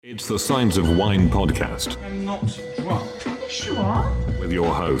It's the Signs of Wine podcast. I'm not drunk. Sure. With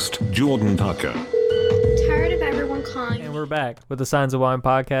your host, Jordan Tucker. Tired of everyone calling. And we're back with the Signs of Wine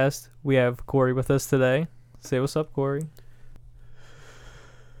podcast. We have Corie with us today. Say what's up, Corie.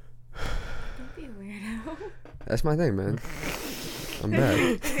 Don't be a weirdo. That's my thing, man. I'm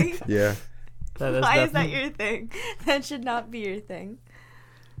back. Yeah. Why is that your thing? That should not be your thing.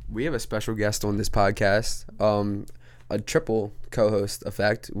 We have a special guest on this podcast. A triple co-host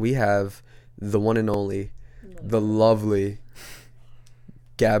effect. We have the one and only, the lovely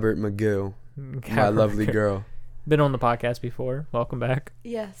Gabbert Magoo, my lovely girl. Been on the podcast before. Welcome back.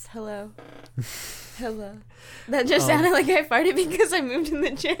 Yes, hello. Hello. That just sounded like I farted because I moved in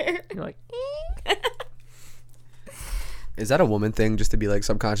the chair. You're like, Is that a woman thing just to be like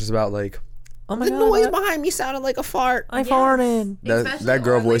subconscious about like, oh my the god, noise behind me sounded like a fart? I farted. That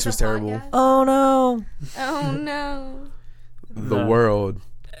girl voice was terrible. Oh no. Oh no. The No. world.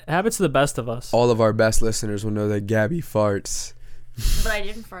 It happens to the best of us. All of our best listeners will know that Gabby farts. But I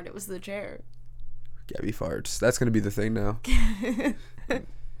didn't fart, it was the chair. Gabby farts. That's going to be the thing now.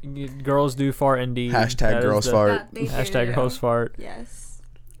 Girls do fart indeed. Hashtag That is girls the- fart. They Hashtag do. girls fart. Yes.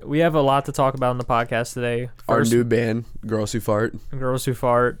 We have a lot to talk about in the podcast today. Our First, new band, Girls Who Fart. Girls Who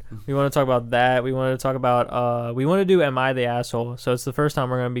Fart. We want to talk about that. We want to talk about, we want to do Am I the Asshole? So it's the first time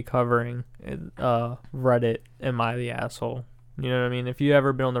we're going to be covering Reddit, Am I the Asshole? You know what I mean? If you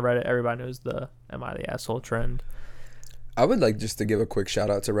ever been on the Reddit, everybody knows the Am I the Asshole trend. I would like just to give a quick shout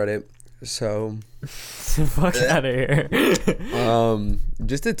out to Reddit. So, Fuck out of here.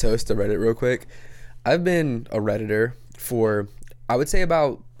 just to toast to Reddit real quick. I've been a Redditor for, I would say,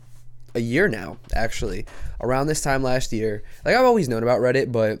 about a year now, actually. Around this time last year. Like, I've always known about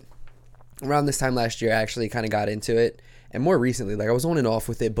Reddit, but around this time last year, I actually kind of got into it. And more recently, like, I was on and off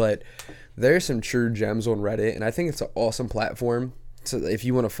with it, but there's some true gems on Reddit, and I think it's an awesome platform. So if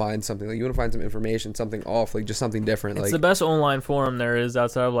you want to find something, like you want to find some information, something off, like just something different. It's like the best online forum there is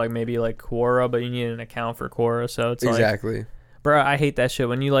outside of like maybe like Quora, but you need an account for Quora. So it's exactly. like, bro, I hate that shit.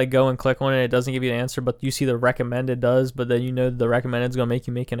 When you like go and click on it, it doesn't give you the answer, but you see the recommended does, but then you know the recommended is going to make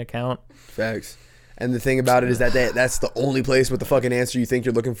you make an account. Facts. And the thing about it is that that's the only place with the fucking answer you think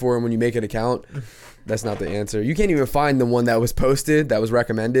you're looking for, and when you make an account, that's not the answer. You can't even find the one that was posted, that was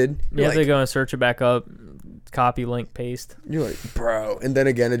recommended. You have to go and search it back up, copy, link, paste. You're like, bro. And then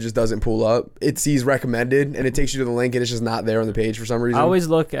again, it just doesn't pull up. It sees recommended, and it takes you to the link, and it's just not there on the page for some reason. I always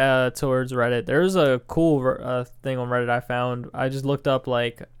look towards Reddit. There's a cool thing on Reddit I found. I just looked up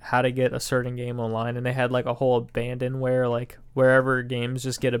like how to get a certain game online, and they had like a whole abandonware, like wherever games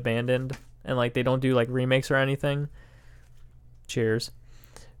just get abandoned, and like they don't do like remakes or anything. Cheers.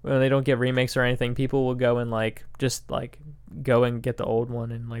 When they don't get remakes or anything, people will go and like just like go and get the old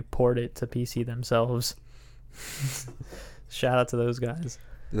one and like port it to PC themselves. Shout out to those guys.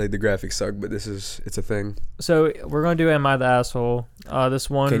 Like, the graphics suck, but it's a thing. So we're gonna do Am I the Asshole? This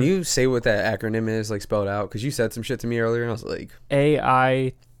one. Can you say what that acronym is, like spelled out? Because you said some shit to me earlier, and I was like,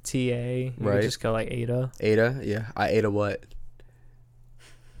 AITA. You right? could just go like Ada. Ada? Yeah. I ate a what?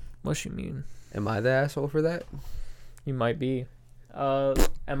 What you mean? Am I the asshole for that? You might be.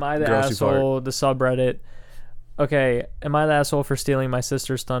 Am I the Girls Who Fart. asshole? The subreddit. Okay, am I the asshole for stealing my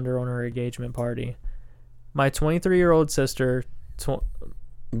sister's thunder on her engagement party? My 23-year-old sister.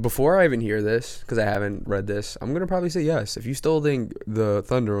 Before I even hear this, because I haven't read this, I'm going to probably say yes. If you stole the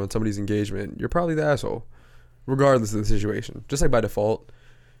thunder on somebody's engagement, you're probably the asshole, regardless of the situation. Just like by default,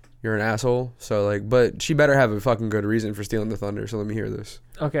 you're an asshole. So, like, but she better have a fucking good reason for stealing the thunder, so let me hear this.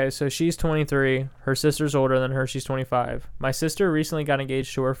 Okay, so she's 23. Her sister's older than her. She's 25. My sister recently got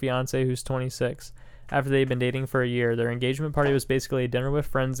engaged to her fiance, who's 26. After they'd been dating for a year, their engagement party was basically a dinner with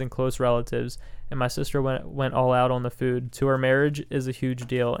friends and close relatives, and my sister went all out on the food. To her, marriage is a huge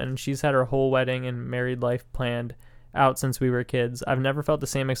deal, and she's had her whole wedding and married life planned out since we were kids. I've never felt the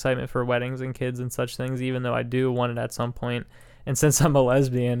same excitement for weddings and kids and such things, even though I do want it at some point. And since I'm a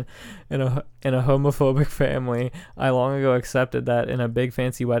lesbian in a homophobic family, I long ago accepted that in a big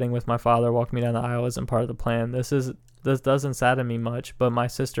fancy wedding with my father walking me down the aisle isn't part of the plan. This doesn't sadden me much, but my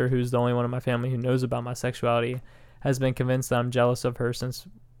sister, who's the only one in my family who knows about my sexuality, has been convinced that I'm jealous of her since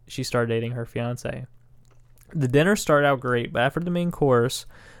she started dating her fiance. The dinner started out great, but after the main course,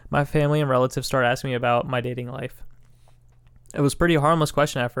 my family and relatives started asking me about my dating life. It was a pretty harmless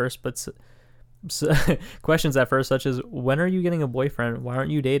question at first, but questions at first, such as, when are you getting a boyfriend? Why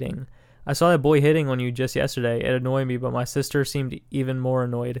aren't you dating? I saw that boy hitting on you just yesterday. It annoyed me, but my sister seemed even more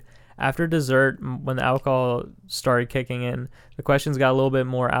annoyed. After dessert, when the alcohol started kicking in, the questions got a little bit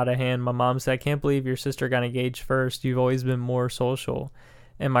more out of hand. My mom said, I can't believe your sister got engaged first. You've always been more social.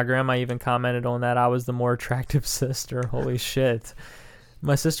 And my grandma even commented on that I was the more attractive sister. Holy shit.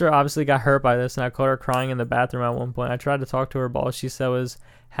 My sister obviously got hurt by this, and I caught her crying in the bathroom at one point. I tried to talk to her, but all she said was,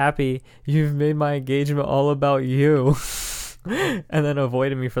 "Happy, you've made my engagement all about you." And then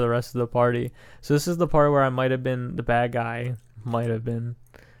avoided me for the rest of the party. So this is the part where I might have been the bad guy. Might have been.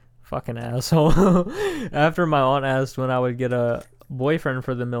 Fucking asshole. After my aunt asked when I would get a boyfriend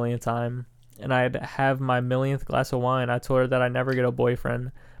for the millionth time, and I'd have my millionth glass of wine, I told her that I'd never get a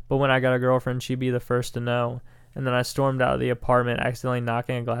boyfriend, but when I got a girlfriend, she'd be the first to know. And then I stormed out of the apartment, accidentally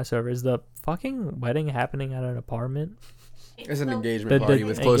knocking a glass over. Is the fucking wedding happening at an apartment? It's an engagement party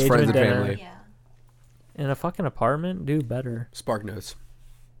with close engagement friends and dinner. family. Yeah. In a fucking apartment? Do better. Spark notes.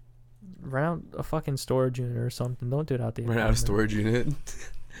 Rent out a fucking storage unit or something. Don't do it out the Rent apartment. out a storage unit.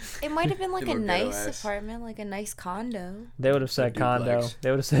 It might have been like a Little ghetto nice ass. apartment, like a nice condo. They would have said condo. duplex. They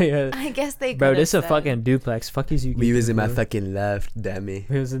would have said, I guess they. bro, could've this a said. fucking duplex. Fuck is you. We was geeking in my for? fucking loft, damn me.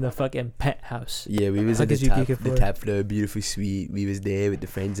 We was in the fucking penthouse. Yeah, we was Fuck at the is you top, geeking the for? top floor, beautiful suite. We was there with the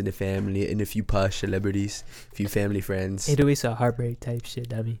friends and the family and a few posh celebrities, a few family friends. Hey, do we saw heartbreak type shit,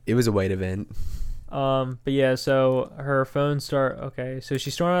 dummy? It was a white event. But yeah, so her phone okay, so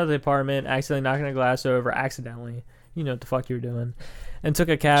she stormed out of the apartment, accidentally knocking a glass over, accidentally. You know what the fuck you were doing. And took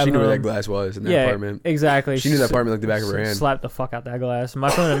a cab She knew where home. that glass was in that Yeah, apartment. exactly. She knew that apartment like the back of her hand. Slapped the fuck out that glass. My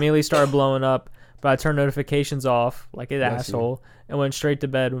phone immediately started blowing up, but I turned notifications off, like an Bless you. asshole, and went straight to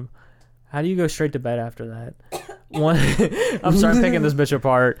bed. How do you go straight to bed after that? I'm sorry, I'm picking this bitch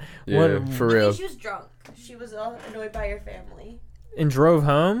apart. Yeah, for real. She was drunk. She was annoyed by your family. And drove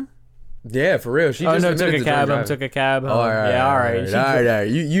home? Yeah, for real. She Oh, just no, admitted took a to cab drunk home, took a cab home. driving. All right, Yeah, all right. She all right,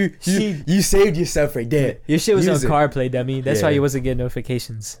 all right. You saved yourself right there. Your shit was Use on it. CarPlay, dummy. That's why Yeah. you wasn't getting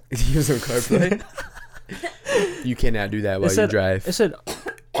notifications. You was on CarPlay. You cannot do that while you drive. It said,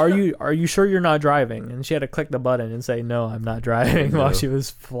 are you sure you're not driving? And she had to click the button and say, no, I'm not driving, while No. she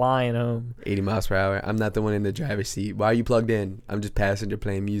was flying home. 80 miles per hour. I'm not the one in the driver's seat. Why are you plugged in? I'm just passenger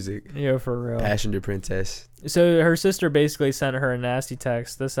playing music. Yeah, for real. Passenger princess. So her sister basically sent her a nasty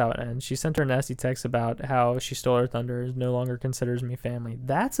text. This is how it ends. She sent her a nasty text about how she stole her thunder, no longer considers me family.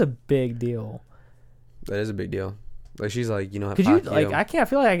 That's a big deal. That is a big deal. Like, she's like, you know, Could you fuck like? I can't. I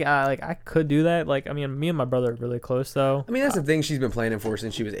feel like I could do that. Like, I mean, me and my brother are really close though. I mean, that's the thing she's been planning for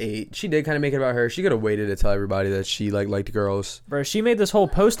since she was 8. She did kind of make it about her. She could have waited to tell everybody that she liked girls. Bro, she made this whole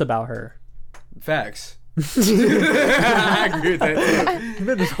post about her. Facts. I agree with that. She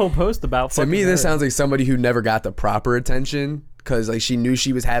made this whole post about. To me, fucking this her. sounds like somebody who never got the proper attention because like she knew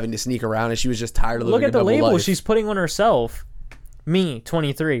she was having to sneak around and she was just tired of living Look a at the double label life. she's putting on herself. Me,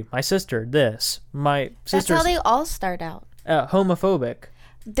 23. My sister, this. My That's sister's how they all start out. Homophobic.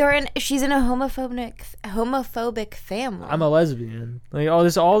 She's in a homophobic family. I'm a lesbian. Like all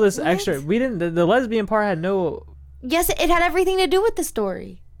this extra. We didn't. The lesbian part had no. Yes, it had everything to do with the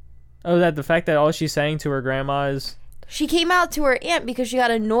story. Oh, that the fact that all she's saying to her grandma is. She came out to her aunt because she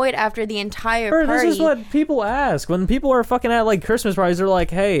got annoyed after the entire Bro, party. this is what people ask when people are fucking at like Christmas parties. They're like,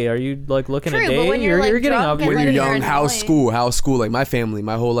 "Hey, are you like looking True, at but date? when you're, like, getting drunk up." and when letting you're her young, house annoy. school, like my family,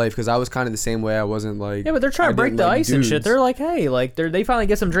 my whole life, because I was kind of the same way. I wasn't like Yeah, but they're trying to I break didn't the like ice and shit. dudes. They're like, "Hey, like they finally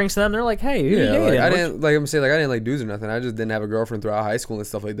get some drinks to them. They're like, hey, who you Yeah, dating? like, I What didn't like I'm saying like I didn't like dudes or nothing. I just didn't have a girlfriend throughout high school and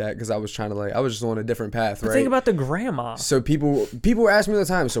stuff like that because I was trying to I was just on a different path, But right? think about the grandma. So people were asking me all the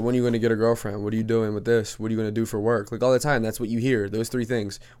time. So when are you going to get a girlfriend? What are you doing with this? What are you going to do for work? Like all the time, that's what you hear. Those 3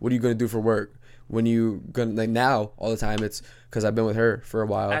 things. What are you going to do for work? When you gonna now all the time it's because I've been with her for a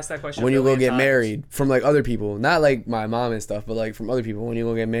while. Ask that question When a you go billion get times. married from like other people, not like my mom and stuff, but like from other people. When you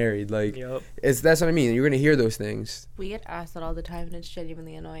go get married, like Yep. that's what I mean. You're gonna hear those things. We get asked that all the time, and it's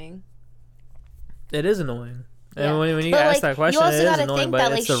genuinely annoying. It is annoying. Yeah. And when you But, ask like, that question, you it also is gotta annoying, think but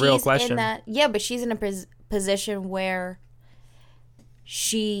that, it's like, the real she's question. in that, yeah, but she's in a position where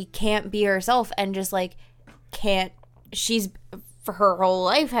she can't be herself and just like can't. She's for her whole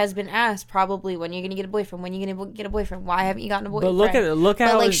life has been asked probably when you're gonna get a boyfriend, when you're gonna get a boyfriend, why haven't you gotten a But boyfriend? look at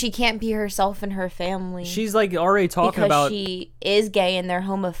But how like she can't be herself in her family. she's like already talking because about. she is gay and they're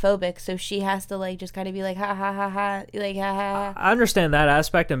homophobic, so she has to like just kind of be like ha ha ha ha, like ha ha ha. I understand that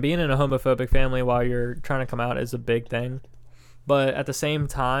aspect, and being in a homophobic family while you're trying to come out is a big thing. But at the same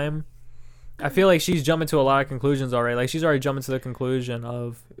time, I feel like she's jumping to a lot of conclusions already. Like she's already jumping to the conclusion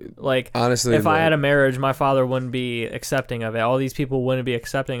of like, Honestly, if I like- had a marriage, my father wouldn't be accepting of it. All these people wouldn't be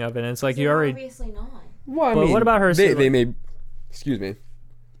accepting of it. And it's like you already. Obviously not. Well, I But mean, what about her? They may, excuse me,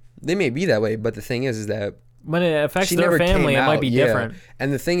 they may be that way, but the thing is that When it affects she their never family, came it might out, be yeah. different.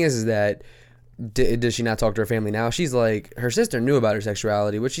 And the thing is that does she not talk to her family now? She's like, her sister knew about her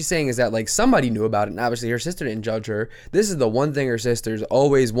sexuality. What she's saying is that, like, somebody knew about it, and obviously her sister didn't judge her. This is the one thing her sisters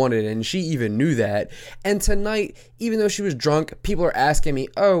always wanted, and she even knew that. And tonight, even though she was drunk, people are asking me,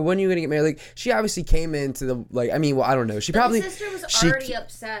 oh, when are you gonna get married? Like, she obviously came into the, like, I mean, well, I don't know. She probably... The sister was already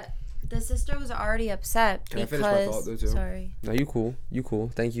upset. The sister was already upset Can because... I finish my thought, though, too? Sorry. No, you cool. You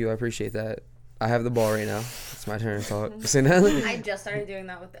cool. Thank you. I appreciate that. I have the ball right now. It's my turn to talk. So now, I just started doing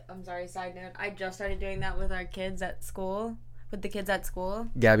that with... I'm sorry, side note. I just started doing that with our kids at school. With the kids at school.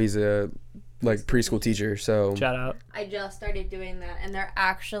 Gabby's a, like, preschool teacher, so... Shout out. I just started doing that, and they're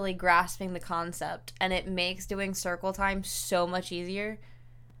actually grasping the concept, and it makes doing circle time so much easier.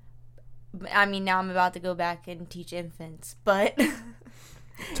 I mean, now I'm about to go back and teach infants, but...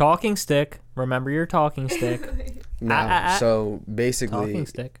 Talking stick. Remember your talking stick. No, so basically... Talking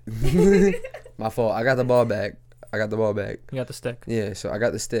stick. My fault. I got the ball back. You got the stick. Yeah, so I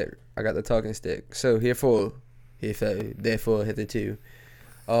got the stick. I got the talking stick. So therefore, hit the two.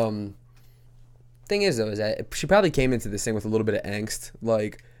 Thing is, though, is that she probably came into this thing with a little bit of angst.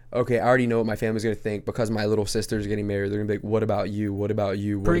 Like, okay, I already know what my family's going to think because my little sister's getting married. They're going to be like, what about you? What about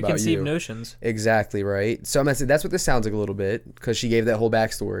you? What about you? Preconceived notions. Exactly, right? So I'm going to say that's what this sounds like a little bit because she gave that whole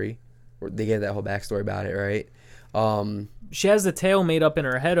backstory. Or they gave that whole backstory about it, right? She has the tale made up in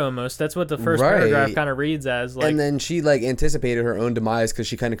her head almost. That's what the first paragraph kind of reads as. Like, and then she like anticipated her own demise because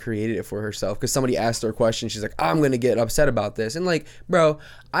she kind of created it for herself. Because somebody asked her a question, she's like, "I'm gonna get upset about this." And like, bro,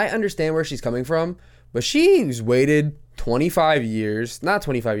 I understand where she's coming from, but she's waited 25 years, not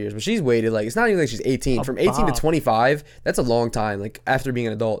 25 years, but she's waited like it's not even like she's 18. From 18 to 25, that's a long time. Like after being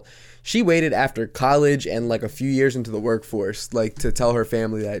an adult, she waited after college and like a few years into the workforce, like to tell her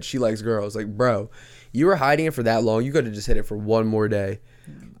family that she likes girls. Like, bro. You were hiding it for that long. You could have just hid it for one more day.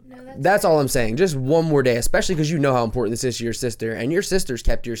 No, that's all I'm saying. Just one more day, especially because you know how important this is to your sister. And your sister's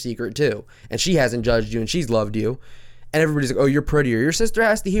kept your secret too. And she hasn't judged you and she's loved you. And everybody's like, oh, you're prettier. Your sister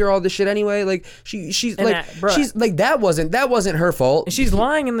has to hear all this shit anyway. Like she's like she's like that wasn't her fault. She's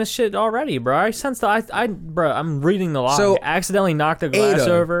lying in this shit already, bro. I sense that I'm reading the log. So, accidentally knocked a glass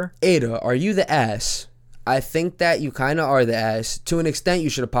over. Ada, are you the ass? I think that you kind of are the ass. To an extent,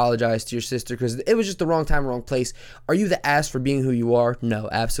 you should apologize to your sister because it was just the wrong time, wrong place. Are you the ass for being who you are? No,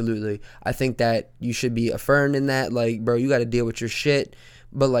 absolutely. I think that you should be affirmed in that. Like, bro, you got to deal with your shit.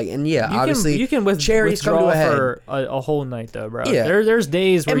 But like, and yeah, obviously, you can cherries come to withdraw a head. for a whole night though, bro. Yeah. There's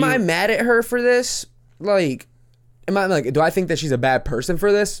days where Am I mad at her for this? Like, am I like, do I think that she's a bad person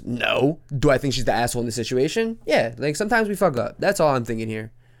for this? No. Do I think she's the asshole in the situation? Yeah. Like sometimes we fuck up. That's all I'm thinking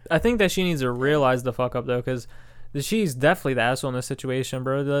here. I think that she needs to realize the fuck up though, because she's definitely the asshole in this situation,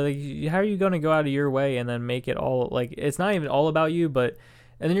 bro. Like, how are you gonna go out of your way and then make it all like it's not even all about you, but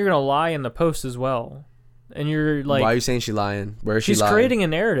and then you're gonna lie in the post as well, and you're like, why are you saying she's lying? Where is she she's lying? creating a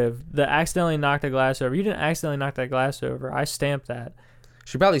narrative that accidentally knocked a glass over. You didn't accidentally knock that glass over. I stamped that.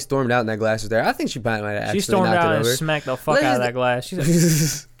 She probably stormed out and that glass was there. I think she probably might have actually She stormed knocked out it and over. smacked the fuck out of that glass.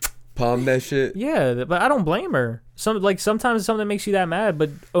 She's like, palm that shit. yeah, but I don't blame her. Sometimes something makes you that mad,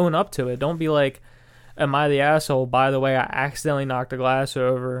 but own up to it. Don't be like, am I the asshole? By the way, I accidentally knocked the glass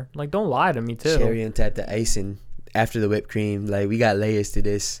over. Like, don't lie to me too. Cherry on top the icing after the whipped cream. Like, we got layers to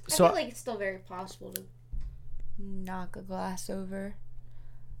this. I feel like it's still very possible to knock a glass over.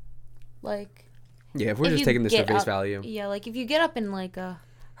 Like, yeah, if we're just taking this for face value. Yeah, like if you get up in like a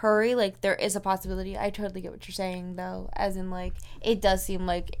hurry, like there is a possibility. I totally get what you're saying though, as in like it does seem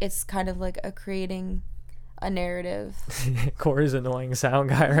like it's kind of like creating a narrative. Corey's annoying sound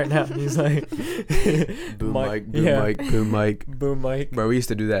guy right now. He's like, boom mic, boom mic, boom mic, boom mic. Bro, we used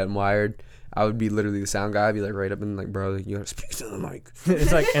to do that in Wired. I would be literally the sound guy. I'd be like right up in like, bro, like, you gotta speak to the mic.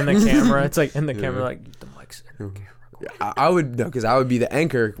 It's like in the camera. It's like in the camera, like the mic's in the camera. I would no, because I would be the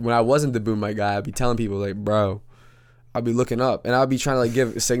anchor when I wasn't the boom mic guy. I'd be telling people like, bro, I'd be looking up and I'd be trying to like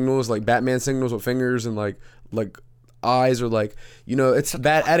give signals like Batman signals with fingers and like eyes, or like, you know, it's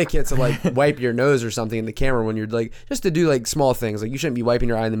bad etiquette to like wipe your nose or something in the camera when you're like, just to do like small things. Like you shouldn't be wiping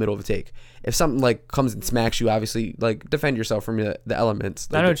your eye in the middle of a take. If something like comes and smacks you, obviously like defend yourself from the elements.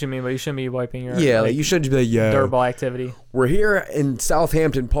 Like, I know what you mean, but you shouldn't be wiping your yeah, like you shouldn't be like, yeah, durable activity. We're here in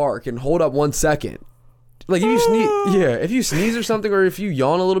Southampton Park and hold up 1 second. Like if you sneeze, yeah, if you sneeze or something, or if you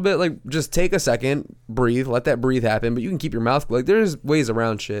yawn a little bit, like just take a second, breathe, let that breathe happen. But you can keep your mouth, like there's ways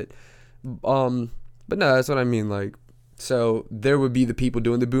around shit. But no, that's what I mean. Like, so there would be the people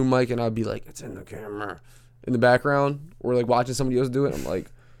doing the boom mic, and I'd be like, it's in the camera, in the background, or like watching somebody else do it. I'm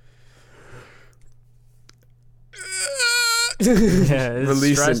like, yeah, it's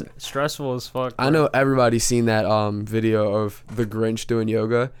releasing. Stressful as fuck. Bro. I know everybody's seen that video of the Grinch doing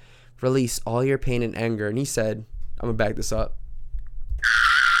yoga. Release all your pain and anger. And he said, I'm going to back this up.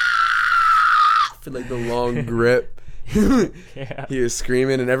 for like the long grip. Yeah. He was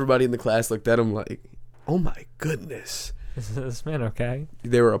screaming, and everybody in the class looked at him like, "Oh my goodness!" Is this man okay?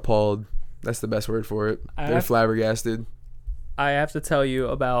 They were appalled. That's the best word for it. They're flabbergasted. I have to tell you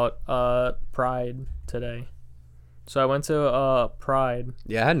about Pride today. So I went to Pride.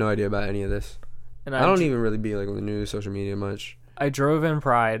 Yeah, I had no idea about any of this. And I don't even really be like on the news, social media much. I drove in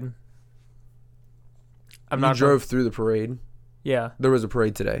Pride. You drove through the parade? Yeah. There was a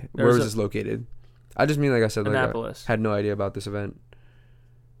parade today. Where was this located? I just mean, like I said, like Annapolis. I had no idea about this event.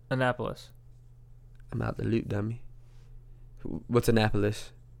 Annapolis. I'm out the loot, dummy. What's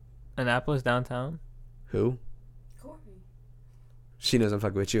Annapolis? Annapolis downtown. Who? Corie. She knows I'm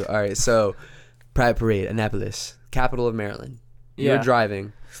fucking with you. All right, so Pride Parade, Annapolis, capital of Maryland. You're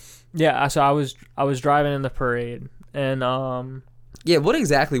driving. Yeah, so I was driving in the parade, and yeah, what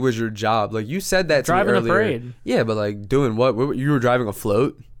exactly was your job? Like you said that to me driving earlier. the parade. Yeah, but like doing what? You were driving a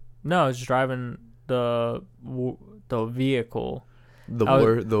float? No, I was driving the vehicle.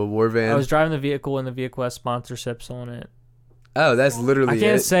 The war van. I was driving the vehicle, and the vehicle has sponsorships on it. Oh, that's literally. I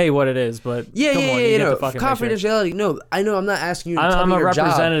can't say what it is, but yeah, come on, you get the fucking fucking confidentiality. Picture. No, I know. I'm not asking you. To tell I'm me a your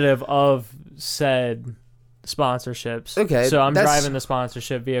representative job. of said sponsorships. Okay, so I'm driving the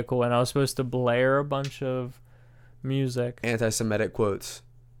sponsorship vehicle, and I was supposed to blare a bunch of music. Anti-Semitic quotes.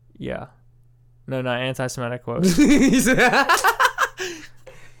 Yeah, no, not anti-Semitic quotes.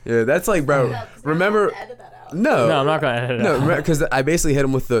 Yeah, that's like, bro. Remember? No, I'm not gonna edit it out. No, because I basically hit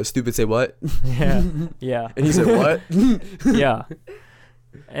him with the stupid "say what." Yeah. And he said what? Yeah.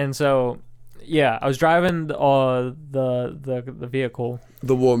 And so, yeah, I was driving the vehicle,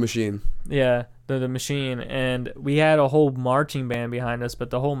 the war machine. Yeah, the machine, and we had a whole marching band behind us, but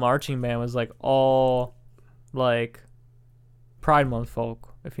the whole marching band was like all like Pride Month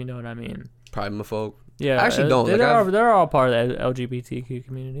folk, if you know what I mean. Pride Month folk. Yeah, I actually don't. They're all part of the LGBTQ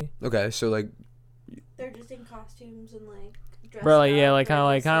community. Okay, so like. They're just in costumes and like dressed Bro, like, yeah, up. like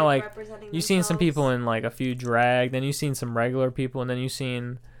kind of like representing you seen some themselves. people in like a few drag, then you seen some regular people, and then you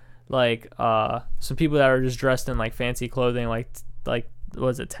seen like some people that are just dressed in like fancy clothing, like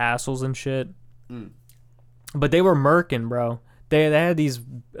was it tassels and shit. But they were murking, bro. They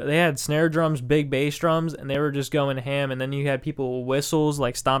had snare drums, big bass drums, and they were just going ham. And then you had people with whistles,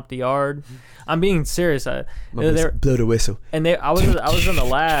 like stomp the yard. I'm being serious. Blow the whistle. And I was in the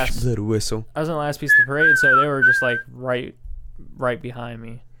last. Blow the whistle. I was in the last piece of the parade, so they were just like right behind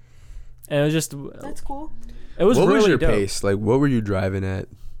me. And it was just. That's cool. It was what really was your dope. pace? Like, what were you driving at?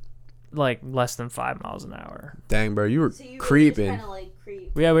 Like less than 5 miles an hour. Dang, bro, you were So creeping. Kind of like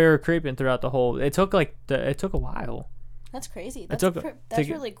creep. Yeah, we were creeping throughout the whole. It took a while. That's crazy. That's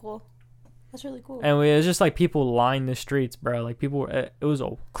Really cool. That's really cool. And it was just like people lined the streets, bro. Like people were. It was a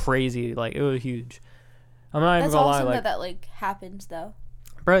crazy. Like it was huge. I'm not even That's gonna awesome lie. Like, that like happens though.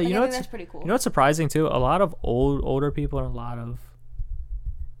 bro, Like, you know I think what's that's pretty cool. You know what's surprising too? A lot of older people and a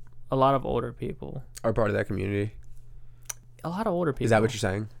lot of older people are part of that community. A lot of older people. Is that what you're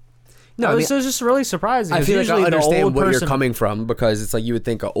saying? No, it was just really surprising. I feel like I usually understand where you're coming from, because it's like you would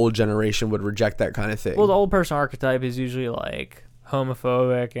think an old generation would reject that kind of thing. Well, the old person archetype is usually like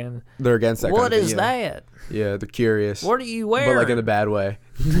homophobic, and they're against that. What kind of is thing, that? Yeah, they're curious. What do you wear? But like in a bad way.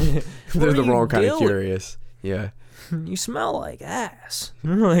 They're the wrong kind of curious. Yeah. You smell like ass.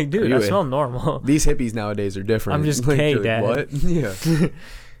 I'm like, dude, I smell normal. These hippies nowadays are different. I'm just like, gay, like, dad. what? Yeah.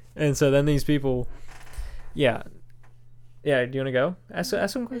 And so then these people, yeah. Do you want to go? Ask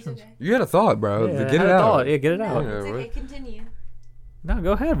some questions. Okay. You had a thought, bro. Yeah, Get it out. Yeah, get it No, out. it's Yeah, okay. Continue. No,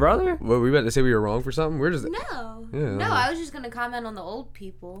 go ahead, brother. What, we about to say we were wrong for something? We're just... No. Yeah. No, I was just gonna comment on the old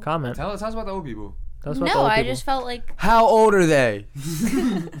people. Comment. Tell us about the old people. Tell us about the No, old I people. just felt like How old are they?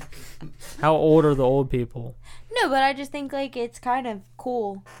 How old are the old people? No, but I just think like it's kind of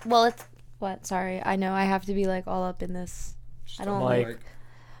cool. Well, it's what? Sorry, I know I have to be like all up in this. I don't Like- like.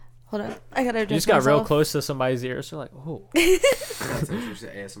 Hold on, I gotta. You just got real close to somebody's ear, so like, oh. That's interesting.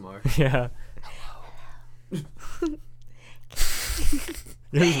 ASMR. Yeah.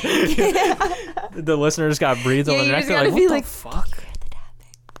 The listeners got breathed on the you're neck. just They're gotta like, be what like, the fuck?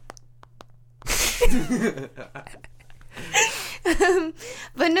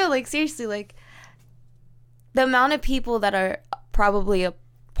 But no, like seriously, like the amount of people that are probably a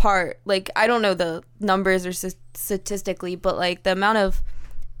part, like I don't know the numbers or statistically, but like the amount of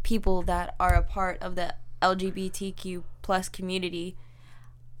people that are a part of the LGBTQ plus community,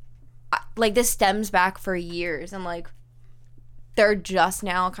 like this stems back for years, and like they're just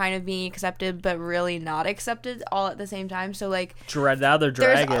now kind of being accepted but really not accepted all at the same time. So like Now they're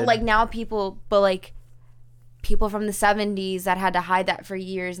there's dragged. like now people, but like people from the 70s that had to hide that for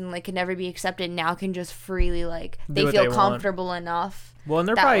years and like could never be accepted now can just freely like they what feel they want. comfortable enough. Well, and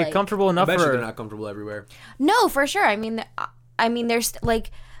they're that, probably like- comfortable enough I bet you for. they're not comfortable everywhere. No, for sure. I mean, there's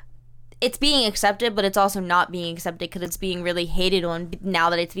like, it's being accepted, but it's also not being accepted because it's being really hated on now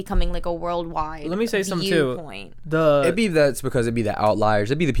that it's becoming like a worldwide. Let me say something too. viewpoint. It'd be the outliers.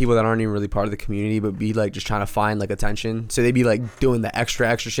 It'd be the people that aren't even really part of the community, but be like just trying to find like attention. So they'd be like doing the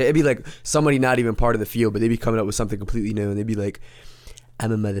extra shit. It'd be like somebody not even part of the field, but they'd be coming up with something completely new, and they'd be like,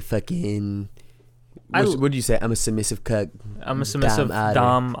 "I'm a motherfucking." What'd you say? I'm a submissive cuck. I'm a submissive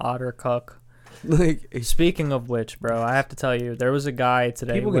Dom Otter cuck. Like, Speaking of which, bro, I have to tell you, there was a guy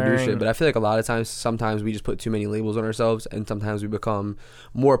today. people can do shit, but I feel like a lot of times, sometimes we just put too many labels on ourselves, and sometimes we become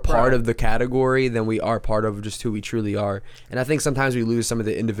more part of the category than we are part of just who we truly are. And I think sometimes we lose some of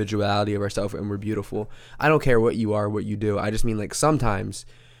the individuality of ourselves, and we're beautiful. I don't care what you are, what you do. I just mean like sometimes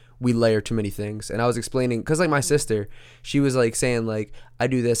we layer too many things. And I was explaining, because like my sister, she was like saying like, I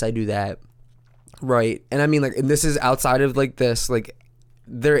do this, I do that, right? And I mean like, and this is outside of like this, like,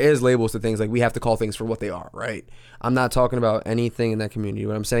 there is labels to things, like we have to call things for what they are, right? I'm not talking about anything in that community.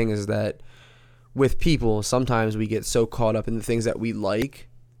 What I'm saying is that with people, sometimes we get so caught up in the things that we like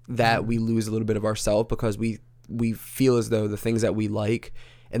that we lose a little bit of ourselves, because we feel as though the things that we like,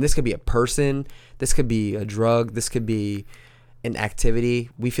 and this could be a person, this could be a drug, this could be an activity,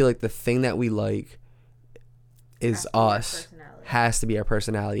 we feel like the thing that we like is us, has to be our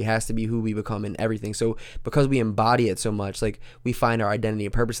personality, has to be who we become and everything. So because we embody it so much, like we find our identity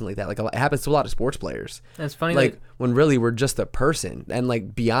and purpose in like that. Like it happens to a lot of sports players. And it's funny, like when really we're just a person, and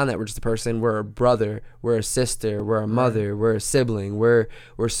like beyond that we're just a person. We're a brother, we're a sister, we're a mother, we're a sibling, we're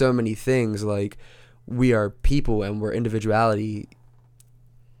so many things. Like we are people, and we're individuality.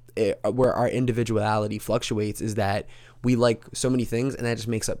 Where our individuality fluctuates is that we like so many things, and that just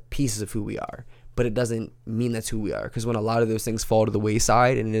makes up pieces of who we are. But it doesn't mean that's who we are, because when a lot of those things fall to the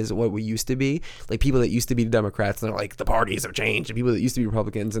wayside and it isn't what we used to be, like people that used to be Democrats and they're like, the parties have changed, and people that used to be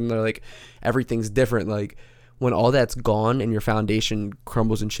Republicans and they're like, everything's different. Like when all that's gone and your foundation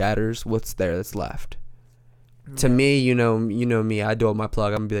crumbles and shatters, what's there that's left? To me, you know me, I do up my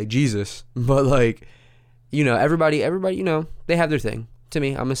plug, I'm gonna be like Jesus. But like, everybody, they have their thing. To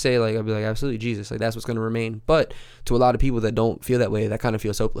me, I'm gonna say like, I'll be like, absolutely Jesus, like that's what's gonna remain. But to a lot of people that don't feel that way, that kind of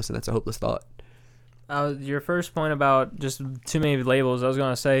feels hopeless, and that's a hopeless thought. Your first point about just too many labels, I was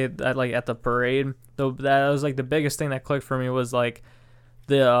gonna say that like at the parade, though, that was like the biggest thing that clicked for me was like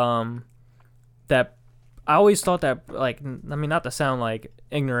the that I always thought that, like, I mean, not to sound like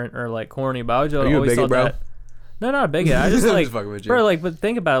ignorant or like corny, but I always a bigot, thought bro? that. No, not a bigot. I just like, just fucking with you. bro, like, but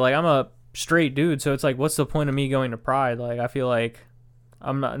think about it. Like, I'm a straight dude, so it's like, what's the point of me going to Pride? Like, I feel like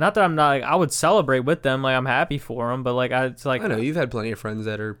I'm not that I'm not. Like, I would celebrate with them. Like, I'm happy for them, but like, it's like I know you've had plenty of friends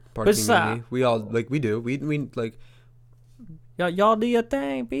that are part of the community. We all like we do. We like. Y'all do your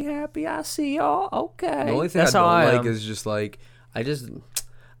thing. Be happy. I see y'all. Okay. The only thing That's I how don't I like am. is just like I'm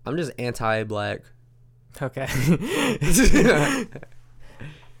just anti-black. Okay.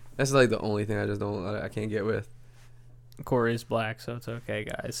 That's like the only thing I can't get with. Corey's black, so it's okay,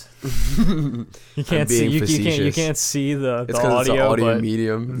 guys. You can't see. being You facetious. can't see the It's because audio. it's an audio but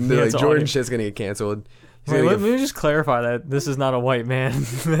medium. Yeah, Like it's Jordan audio. shit's gonna get canceled. He's Wait, gonna let get me just clarify that this is not a white man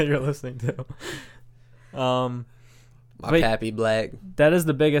that you're listening to. my but pappy black, that is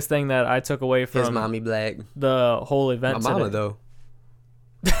the biggest thing that I took away his from mommy black. the whole event. My mama today. though.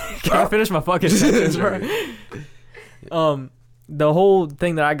 Can I finish my fucking sentence, bro? The whole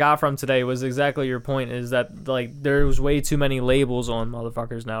thing that I got from today was exactly your point, is that like there was way too many labels on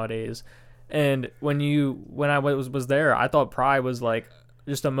motherfuckers nowadays. And when I was there, I thought Pride was like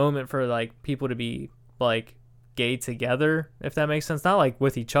just a moment for like people to be like gay together, if that makes sense. Not like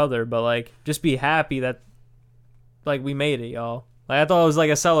with each other, but like just be happy that like we made it, y'all. Like I thought it was like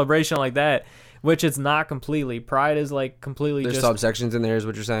a celebration like that, which it's not completely. Pride is like completely There's just subsections in there, is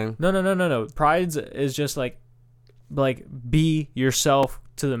what you're saying? No. Pride is just like be yourself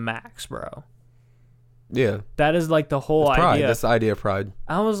to the max, bro. Yeah, That is like the whole it's pride. idea. That's the idea of pride.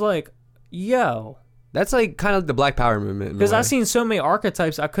 I was like, yo, That's like kind of the Black Power movement. because I seen so many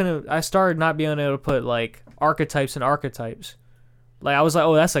archetypes. I started not being able to put like archetypes and archetypes. Like I was like,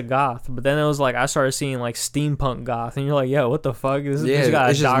 oh, that's a goth, but then it was like I started seeing like steampunk goth, and you're like, yo, what the fuck? This Yeah,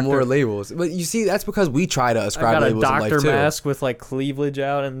 got it's a just doctor. more labels. But you see, that's because we try to I ascribe got a labels in doctor life too. mask with like cleavage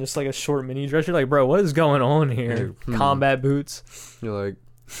out and just like a short mini dress. You're like, bro, what is going on here? Combat boots. You're like,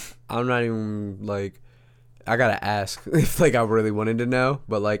 I'm not even like, I gotta ask if like I really wanted to know,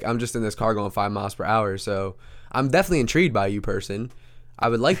 but like I'm just in this car going 5 miles per hour, so I'm definitely intrigued by you, person. I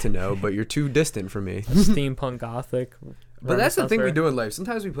would like to know, but you're too distant from me. Steampunk gothic. But that's the thing we do in life.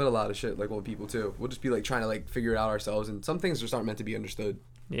 Sometimes we put a lot of shit like on people too. We'll just be like trying to like figure it out ourselves, and some things just aren't meant to be understood.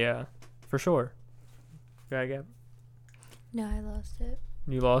 Yeah, for sure. Go Gab. No, I lost it.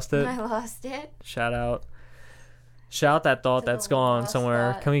 You lost it. I lost it. Shout out that thought that's Total gone lost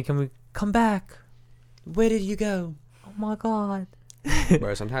somewhere. thought. Can we come back? Where did you go? Oh my god.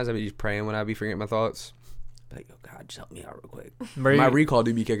 Bro, sometimes I be just praying when I be forgetting my thoughts. Like, oh God, just help me out real quick. Bro, My you, recall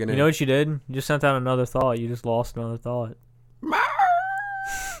do be kicking in. you know what you did? You just sent out another thought. You just lost another thought.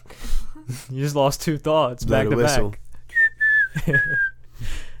 You just lost 2 thoughts Blow back the to whistle. back.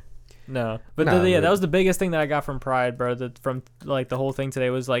 No, but Nah, yeah, but- that was the biggest thing that I got from Pride, bro. From like the whole thing today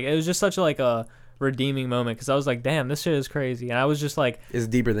was like it was just such like a redeeming moment because I was like, damn, this shit is crazy, and I was just like, It's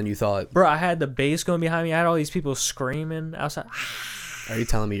deeper than you thought. bro, I had the bass going behind me. I had all these people screaming outside. Are you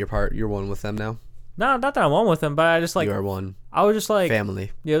telling me you're one with them now? No, not that I'm on with them, but I just like you are one. I was just like,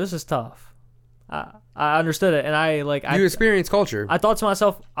 Family. yeah, this is tough. I understood it, and You experience culture. I thought to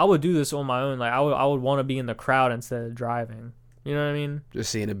myself, I would do this on my own. Like I would want to be in the crowd instead of driving. You know what I mean? Just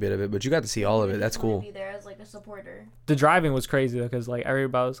seeing a bit of it, but you got to see all of it. That's I wanna cool. Be there as like a supporter. The driving was crazy though, because like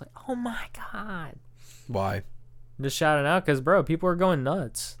everybody was like, "Oh my god!" Why? Just shouting out, because bro, people were going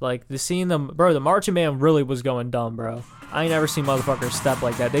nuts. Like seeing them, bro. The marching band really was going dumb, bro. I ain't never seen motherfuckers step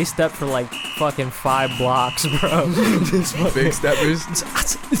like that. They stepped for like fucking 5 blocks, bro. Big steppers.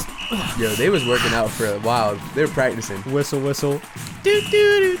 Yo, they was working out for a while. They were practicing. Whistle. Do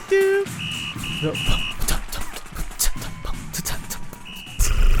do do do.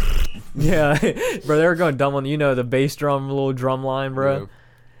 Yeah, bro, they were going dumb on the bass drum, little drum line, bro.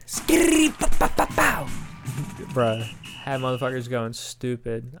 Bro, had motherfuckers going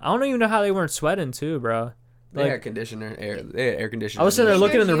stupid. I don't even know how they weren't sweating too, bro. They Like, had conditioner, air. They had air conditioning. I was sitting there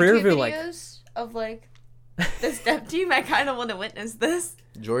looking in the rear YouTube view like, videos of like the step team. I kind of want to witness this.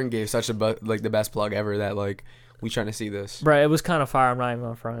 Jordan gave such a the best plug ever that like we trying to see this. bro, it was kind of fire. I'm not even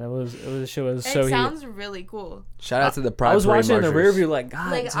on front. It was shit was so It heated. sounds really cool. Shout out to the Pride I was Parade watching in the rear marchers. view like,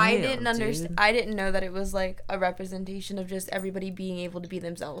 God, Like I damn, didn't understand. dude. I didn't know that it was like a representation of just everybody being able to be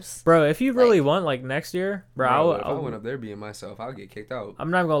themselves. Bro, if you really Like- want like next year, bro, Bro, if I went up there being myself, I'll get kicked out.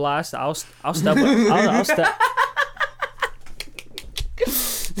 I'm not even gonna lie. I'll step. I'll step.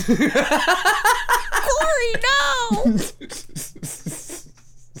 Corie, no.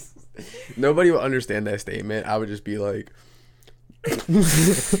 Nobody would understand that statement. I would just be like,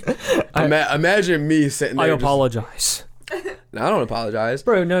 imagine me sitting there. I just- apologize, No, I don't apologize.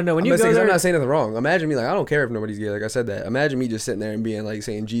 bro. No. When I'm you not go saying, there, I'm not saying nothing wrong. Imagine me like, I don't care if nobody's gay. Like I said that. Imagine me just sitting there and being like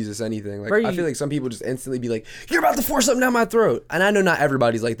saying Jesus anything. Like Bro, I feel like some people just instantly be like, you're about to force something down my throat. And I know not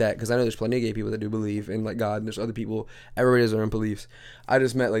everybody's like that because I know there's plenty of gay people that do believe in like God, and there's other people. Everybody has their own beliefs. I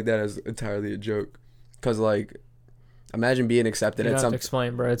just meant like that as entirely a joke because like, imagine being accepted you at don't have some. to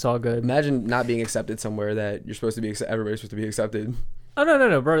explain, bro. It's all good. Imagine not being accepted somewhere that you're supposed to be. Everybody's supposed to be accepted. Oh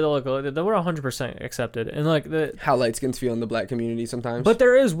no, bro. Look, we're 100% accepted, and like How light skins feel in the black community sometimes. but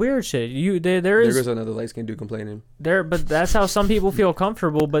there is weird shit. There there is goes another light skin dude complaining. but that's how some people feel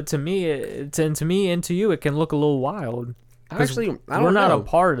comfortable. But to me, and to you, it can look a little wild. 'Cause Actually, I don't we're not know. a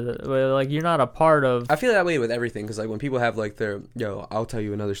part of it. Like you're not a part of. I feel that way with everything because like when people have like their I'll tell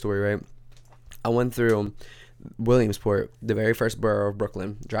you another story, right? I went through Williamsport, the very first borough of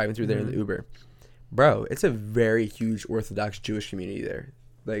Brooklyn, driving through there in the Uber. Bro, it's a very huge Orthodox Jewish community there.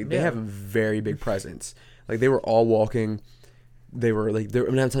 Like they Yeah. have a very big presence. Like they were all walking. They were like,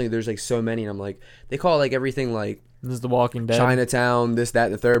 I'm telling you, there's like so many, and I'm like, they call like everything like This is The Walking Dead. Chinatown, this, that,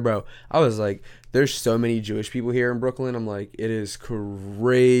 the third, bro. I was like, there's so many Jewish people here in Brooklyn. I'm like, it is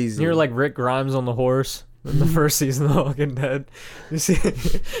crazy. You're like Rick Grimes on the horse in the first season of The Walking Dead. You see,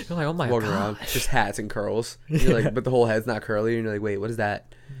 you're like, oh my walking god. around, just hats and curls. You're Yeah. like, but the whole head's not curly, and you're like, wait, what is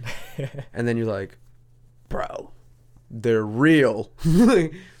that? And then you're like, bro, they're real.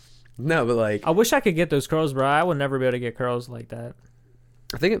 No, but like, I wish I could get those curls, bro. I would never be able to get curls like that.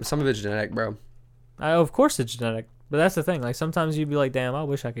 I think some of it's genetic, bro. Of course it's genetic, but that's the thing. Like sometimes you'd be like, damn, I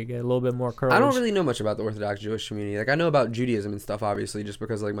wish I could get a little bit more curls. I don't really know much about the Orthodox Jewish community. Like, I know about Judaism and stuff, obviously, just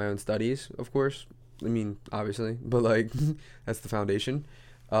because of, like, my own studies, of course. I mean, obviously, but, like, that's the foundation.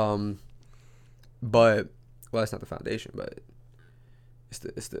 But, well, that's not the foundation, but it's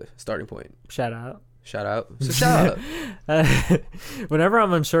the starting point. Shout out. Shout out. So shout out. Whenever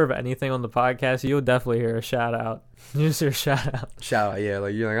I'm unsure of anything on the podcast, you'll definitely hear a shout out. You just hear a shout out. Shout out, yeah.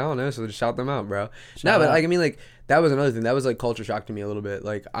 Like, you're like, I don't know, so just shout them out, bro. Shout No, but, out. like, I mean, like, that was another thing. That was, like, culture shock to me a little bit.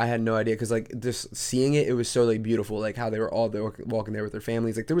 Like, I had no idea, because, like, just seeing it, it was so, like, beautiful. Like, how they were all there walking there with their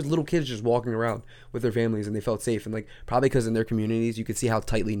families. Like, there was little kids just walking around with their families, and they felt safe. And, like, probably because in their communities, you could see how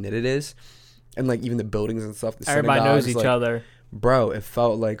tightly knit it is. And, like, even the buildings and stuff. The Everybody knows synagogues, each like, other. bro, it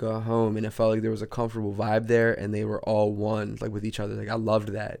felt like a home, and it felt like there was a comfortable vibe there, and they were all one, like, with each other. Like, I loved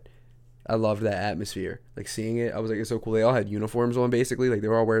that. I loved that atmosphere. Like, seeing it, I was like, it's so cool. They all had uniforms on, basically. Like, they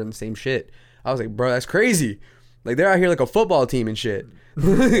were all wearing the same shit. I was like, bro, that's crazy. Like, they're out here like a football team and shit.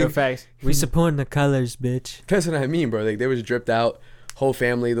 No facts. We supporting the colors, bitch. That's what I mean, bro. Like, they was dripped out. Whole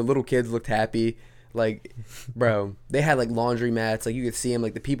family. The little kids looked happy. Like, bro, they had, like, laundry mats. Like, you could see them.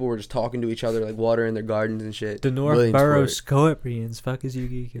 Like, the people were just talking to each other, like, watering their gardens and shit. The Northborough Scorpions. Fuck is you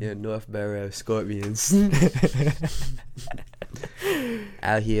geeking? Yeah, Northborough Scorpions.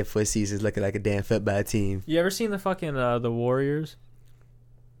 Out here, Footsies is looking like a damn football team. You ever seen the fucking the Warriors?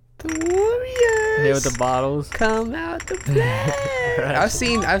 The Warriors. Yeah, with the bottles. Come out to play. I've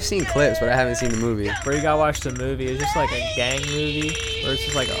seen clips, but I haven't seen the movie. Bro, you gotta watch the movie. It's just like a gang movie where it's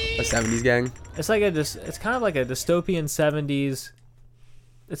just like A 70s gang. it's like it's kind of like a dystopian 70s.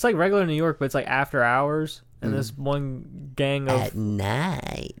 It's like regular New York, but it's like after hours, and this one gang of At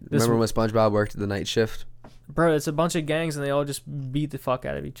night. This Remember when SpongeBob worked the night shift? bro, it's a bunch of gangs, and they all just beat the fuck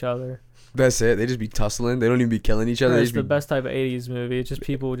out of each other. That's it. They just be tussling. They don't even be killing each other. Bro, They it's just the be, best type of 80s movie. It's just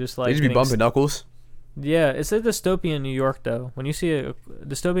people just like they just be getting bumping knuckles. Yeah, it's a dystopian New York though. When you see a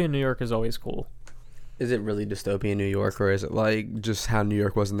dystopian New York is always cool. Is it really dystopian New York, or is it like just how New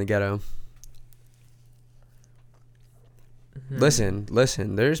York was in the ghetto? Listen.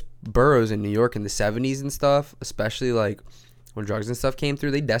 There's boroughs in New York in the 70s and stuff, especially like when drugs and stuff came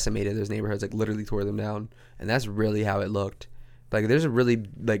through. They decimated those neighborhoods, like literally tore them down, and that's really how it looked. Like, there's a really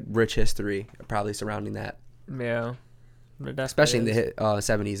like rich history probably surrounding that, Yeah. especially in the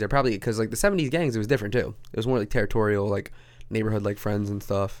 70s. They're probably, because like the 70s gangs, it was different too. It was more like territorial, like neighborhood like friends and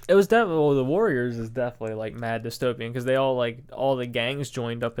stuff. It was definitely the Warriors is definitely like mad dystopian because they all like all the gangs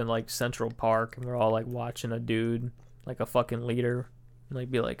joined up in like Central Park and we're all like watching a dude like a fucking leader and like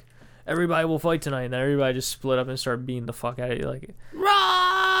be like everybody will fight tonight, and then everybody just split up and started beating the fuck out of you like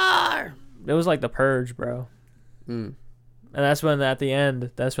roar. It was like the Purge, bro. And that's when at the end,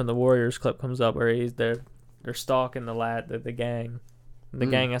 that's when the Warriors clip comes up where they're stalking the gang. And the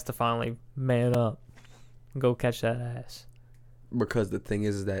gang has to finally man up and go catch that ass. Because the thing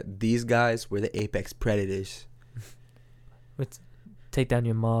is that these guys were the apex predators. Take down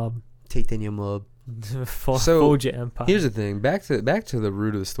your mob. Take down your mob. Fold your empire. Here's the thing. Back to the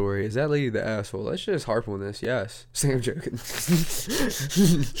root of the story. Is that lady the asshole? Let's just harp on this. Yes. I'm joking.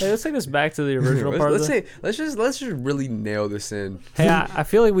 Hey, let's take this back to the original part. Let's just really nail this in. Hey, I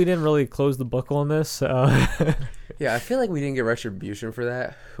feel like we didn't really close the book on this. So. Yeah, I feel like we didn't get retribution for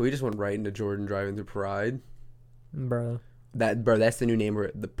that. We just went right into Jordan driving through Parade. Bro, that's the new name for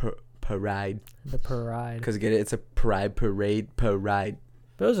it. The Parade. The Parade. Because get it, it's a parade. But it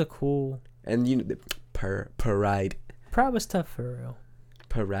was a cool. And you know, the Parade. Parade was tough for real.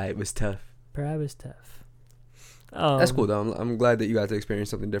 Parade was tough. Parade was tough. That's cool though. I'm glad that you got to experience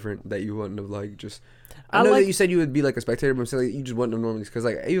something different that you wouldn't have like just. I know that you said you would be like a spectator, but I'm saying like, you just wouldn't have normally, because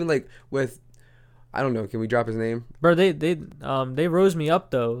like even like with, I don't know, can we drop his name? Bro, they rose me up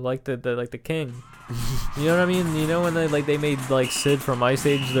though, like the king. You know what I mean? You know when they made like Sid from Ice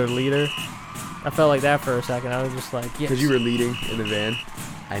Age their leader. I felt like that for a second. I was just like, yes. Because you were leading in the van.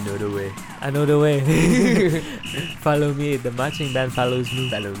 I know the way. I know the way. Follow me. The marching band follows me.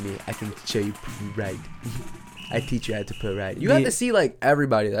 Follow me. I can show you right. I teach you how to parade. You have to see like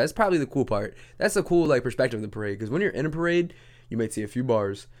everybody. That's probably the cool part. That's the cool like perspective of the parade. Because when you're in a parade, you might see a few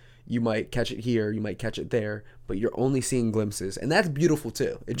bars. You might catch it here. You might catch it there. But you're only seeing glimpses, and that's beautiful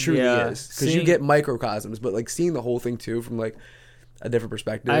too. It truly is, because you get microcosms. But like seeing the whole thing too from like a different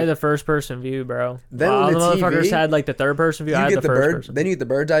perspective. I had the first person view, bro. Then all on the TV, motherfuckers had like the third person view. I had the first person. Then you get the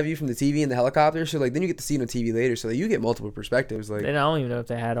bird's eye view from the TV and the helicopter. So like then you get to see it on TV later. So like, you get multiple perspectives. Like, and I don't even know if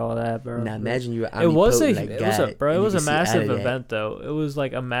they had all that, bro. Now imagine you. It was a massive event though. It was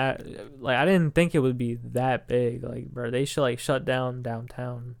like like I didn't think it would be that big. Like, bro, they should like shut down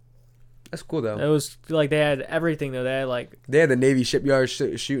downtown. That's cool though. It was like they had everything though. They had the Navy shipyard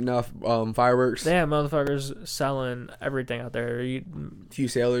shooting off fireworks. They had motherfuckers selling everything out there. A few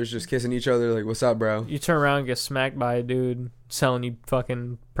sailors just kissing each other like, "What's up, bro?" You turn around and get smacked by a dude selling you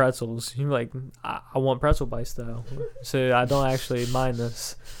fucking pretzels. You're like, I want pretzel bites though, so I don't actually mind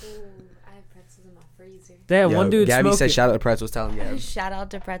this. Ooh, I have pretzels in my freezer. They had one dude. Gabby said, "Shout out to pretzels." Tell him, Gabby. Shout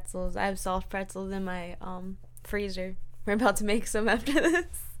out to pretzels. I have soft pretzels in my freezer. We're about to make some after this.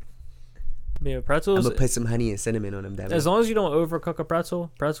 Yeah, pretzels. I'm gonna put some honey and cinnamon on them. Damn as long as you don't overcook a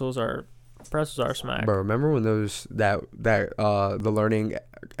pretzel, pretzels are smack. Bro, remember when the learning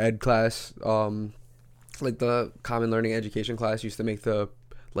ed class, like the common learning education class, used to make the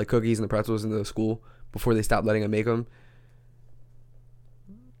like cookies and the pretzels in the school before they stopped letting them make them?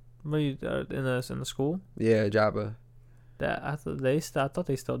 What in the school? Yeah, Java. That I thought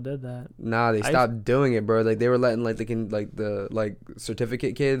they still did that. Nah, they stopped doing it, bro. Like they were letting the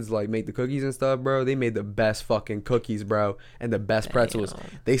certificate kids like make the cookies and stuff, bro. They made the best fucking cookies, bro, and the best pretzels.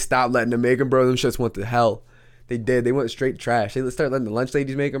 They stopped letting them make them, bro. Them shits went to hell. They did. They went straight trash. They started letting the lunch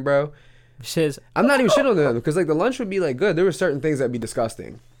ladies make them, bro. I'm not even shitting on them because like the lunch would be like good. There were certain things that'd be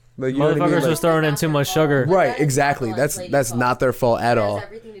disgusting. Like, you know what I mean? Motherfuckers was throwing in too much sugar. Right, exactly. That's not their fault at all. It has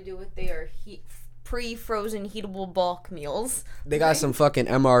everything to do with their pre-frozen heatable bulk meals. They got some fucking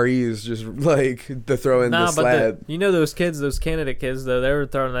MREs just like to throw in the slab. You know those candidate kids though, they were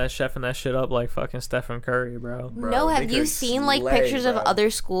throwing that chefing that shit up like fucking Stephen Curry, bro. No, have you seen like pictures of other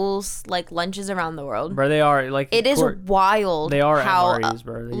schools like lunches around the world? Bro, they are like it is wild. They are how MREs,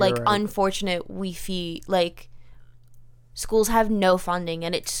 bro. Like unfortunate we feed like schools have no funding,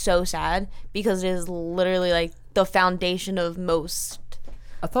 and it's so sad because it is literally like the foundation of most.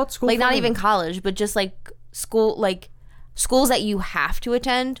 I thought school like not even college, but just like school, like schools that you have to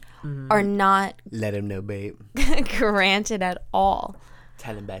attend are not let them know, babe. granted at all.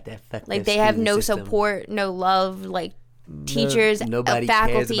 Tell them about that. Fuck like they have no support, no love. Like teachers,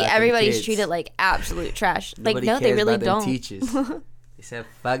 faculty, everybody's treated like absolute trash. Like no, they really don't. Teachers. They said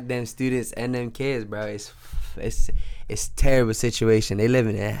fuck them students and them kids, bro. It's a terrible situation. They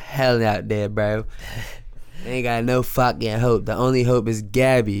living in hell out there, bro. They ain't got no fucking hope. The only hope is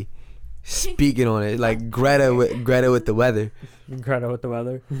Gabby speaking on it, like Greta with the weather. Greta with the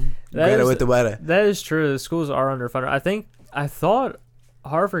weather. With the weather. That is true. The schools are underfunded. I thought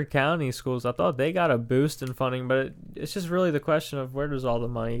Harford County schools, I thought they got a boost in funding, but it's just really the question of where does all the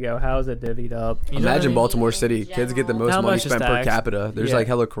money go? How is it divvied up? Imagine Baltimore City. Kids get the most money spent per capita. There's like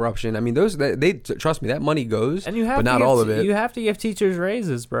hella corruption. I mean, they trust me, that money goes, and but not all of it. You have to give teachers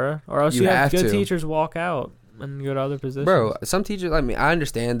raises, bro, or else you have good teachers walk out and go to other positions. Bro, some teachers, I mean, I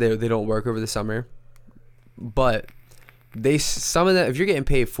understand they don't work over the summer, but some of them, if you're getting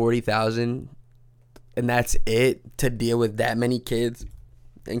paid $40,000 and that's it to deal with that many kids,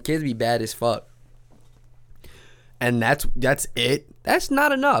 and kids be bad as fuck, and that's it. That's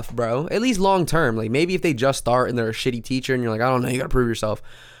not enough, bro. At least long term. Like maybe if they just start and they're a shitty teacher and you're like, I don't know, you gotta prove yourself.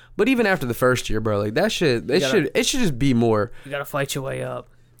 But even after the first year, bro, like it should just be more. You gotta fight your way up,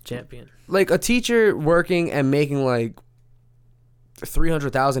 champion. Like a teacher working and making like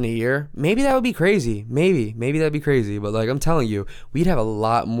 $300,000 a year, maybe that would be crazy. Maybe that'd be crazy. But like I'm telling you, we'd have a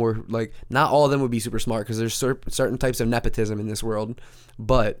lot more. Like not all of them would be super smart because there's certain types of nepotism in this world.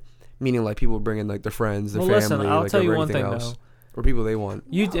 But meaning like people bring in like their friends, their family, listen, I'll like tell you or one anything thing else, though. or people they want.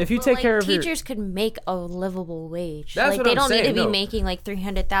 If you take care of teachers could make a livable wage. That's like what they I'm don't saying, need to no. be making like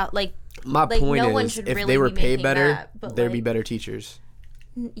 300,000. Like my point no is, if they were paid better, that, there'd be better teachers.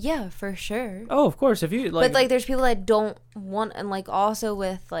 Yeah, for sure. Oh, of course. If you but like, there's people that don't want, and like also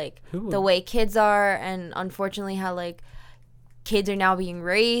with like the way kids are, and unfortunately how like kids are now being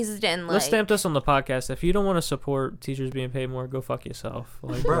raised, and like let's stamp this on the podcast. If you don't want to support teachers being paid more, go fuck yourself.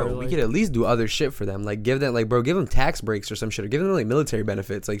 Like, bro, we could at least do other shit for them. Like give them give them tax breaks or some shit, or give them like military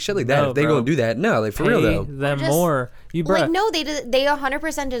benefits, like shit like that. If they gonna do that, no, like for real though. Them more. You like no, they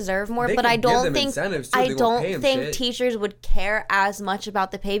 100% deserve more, but I don't think teachers would care as much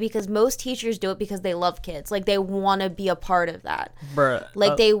about the pay because most teachers do it because they love kids. Like they want to be a part of that. Bruh,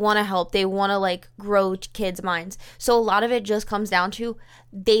 like they want to help. They want to like grow kids' minds. So a lot of it just comes down to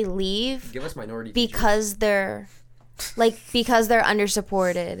they leave give us minority because they're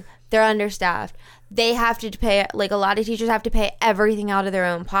undersupported, they're understaffed. They have to pay, like a lot of teachers have to pay everything out of their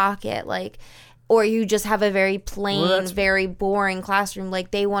own pocket, like, or you just have a very plain, very boring classroom.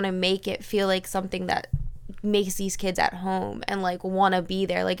 Like they want to make it feel like something that makes these kids at home and like want to be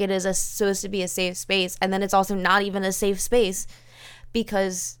there. Like it is supposed to be a safe space, and then it's also not even a safe space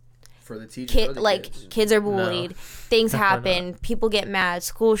because for the teachers, kids are bullied, things happen, people get mad,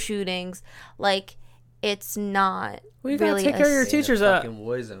 school shootings. Like it's not. Well, you really gotta take care of your teachers.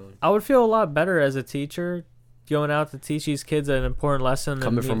 I would feel a lot better as a teacher going out to teach these kids an important lesson.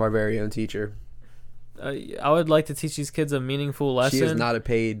 Coming from our very own teacher. I would like to teach these kids a meaningful lesson. This is not a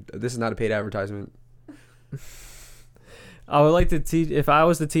paid advertisement. I would like to teach. If I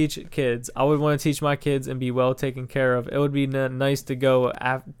was to teach kids, I would want to teach my kids and be well taken care of. It would be nice to go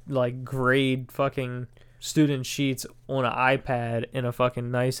grade fucking student sheets on an iPad in a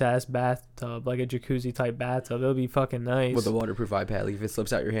fucking nice ass bathtub, like a jacuzzi type bathtub. It would be fucking nice with a waterproof iPad. Like if it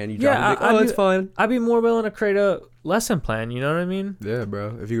slips out your hand, you drop it. Like, it's fine. I'd be more willing to create a lesson plan. You know what I mean? Yeah,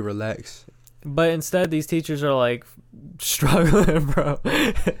 bro. If you relax. But instead, these teachers are like struggling, bro.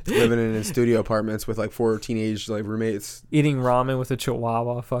 Living in studio apartments with like 4 teenage like roommates. Eating ramen with a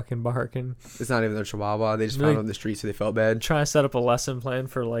chihuahua fucking barking. It's not even their chihuahua. They just found it on the street, so they felt bad. Trying to set up a lesson plan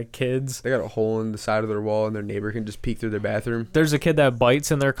for like kids. They got a hole in the side of their wall, and their neighbor can just peek through their bathroom. There's a kid that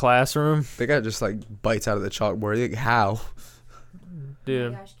bites in their classroom. They got just like bites out of the chalkboard. Like, how? Dude.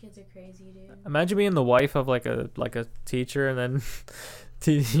 Oh my gosh, kids are crazy, dude. Imagine being the wife of like a teacher, and then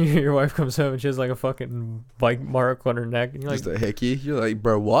your wife comes home and she has like a fucking bite mark on her neck, and you're like, just a hickey. You're like,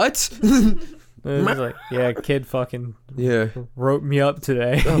 bro, what? it's like, yeah, kid fucking Yeah. wrote me up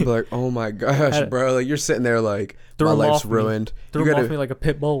today. I'm like, oh my gosh, bro. Like, you're sitting there like, Threw my him life's off me. ruined. Threw him off me like a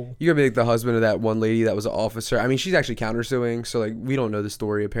pit bull. You're gonna be like the husband of that one lady that was an officer. I mean, she's actually countersuing, so like, we don't know the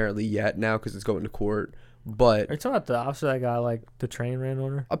story apparently yet now because it's going to court. But Are you talking about the officer that got like the train ran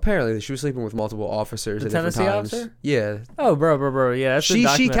on her? apparently she was sleeping with multiple officers The at different Tennessee times. officer? Yeah. Oh, bro, yeah. That's She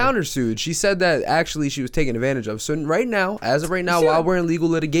countersued. She said that actually she was taken advantage of. So right now, as of right now, while we're in legal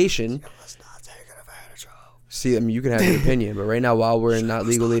litigation, see, I mean, you can have your opinion, but right now, while we're in not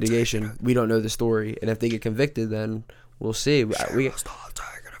legal litigation, we don't know the story. And if they get convicted, then we'll see.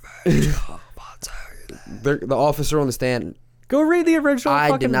 The officer on the stand. Go read the original. I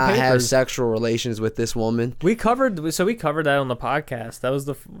fucking did not have papers. sexual relations with this woman. We covered that on the podcast. That was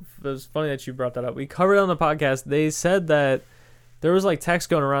it was funny that you brought that up. We covered it on the podcast. They said that there was like text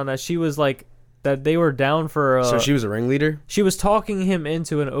going around that she was like that they were down for. So she was a ringleader. She was talking him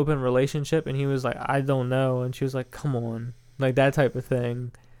into an open relationship, and he was like, "I don't know," and she was like, "Come on," like that type of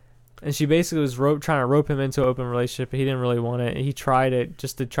thing. And she basically was trying to rope him into an open relationship. But he didn't really want it. He tried it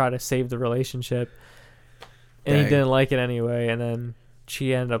just to try to save the relationship. And Dang. he didn't like it anyway, and then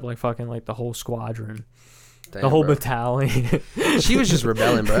she ended up like fucking like the whole squadron, Damn, the whole bro. battalion. She was just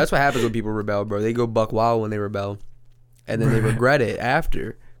rebelling, bro. That's what happens when people rebel, bro. They go buck wild when they rebel, and then they regret it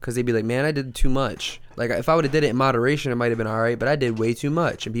after because they'd be like, "Man, I did too much." Like if I would have did it in moderation, it might have been all right, but I did way too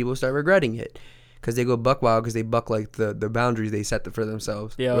much, and people start regretting it because they go buck wild because they buck like the boundaries they set for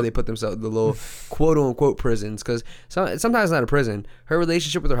themselves, Yeah. or they put themselves the little quote unquote prisons. Because sometimes it's not a prison. Her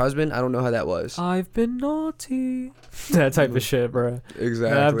relationship with her husband, I don't know how that was. I've been naughty. That type of shit, bro.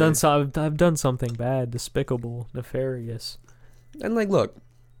 Exactly. I've done something bad, despicable, nefarious. And like, look,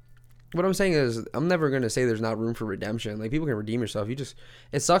 what I'm saying is, I'm never gonna say there's not room for redemption. Like, people can redeem yourself.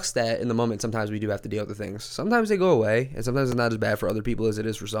 It sucks that in the moment sometimes we do have to deal with the things. Sometimes they go away, and sometimes it's not as bad for other people as it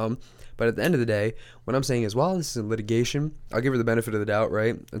is for some. But at the end of the day, what I'm saying is, while this is in litigation, I'll give her the benefit of the doubt,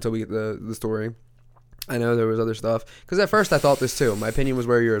 right? Until we get the story. I know there was other stuff. Because at first I thought this too. My opinion was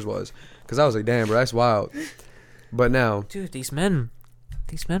where yours was. Because I was like, damn, bro, that's wild. But now, Dude, these men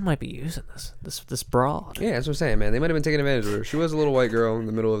might be using this broad. yeah, that's what I'm saying, man. They might have been taking advantage of her. She was a little white girl in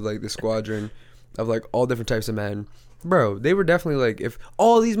the middle of like the squadron of like all different types of men. Bro, they were definitely like, if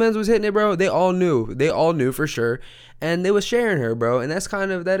all these men was hitting it, bro, they all knew for sure. And they was sharing her, bro. And that's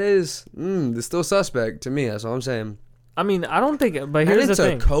it's still suspect to me. That's all I'm saying. I mean, I don't think. But And here's the it's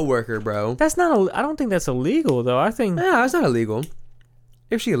thing. a coworker, bro. That's not. I don't think that's illegal though. I think. Yeah, it's not illegal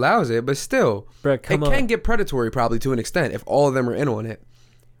if she allows it, but still, Bro, it come on. can get predatory probably to an extent if all of them are in on it.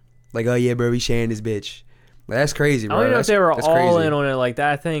 Like, oh yeah, bro, we sharing this bitch. Like, that's crazy, bro. I don't know if they were That's all crazy. in on it like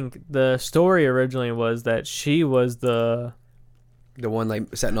that. I think the story originally was that she was the. The one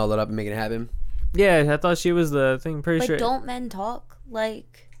like setting all that up and making it happen. Yeah, I thought she was the thing. Pretty But sure. don't men talk?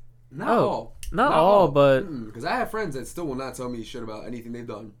 Like, Not Oh, all. not all, but because I have friends that still will not tell me shit about anything they've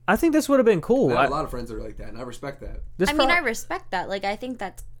done. I think this would have been cool. I have a lot of friends that are like that, and I respect that. I mean, I respect that. Like, I think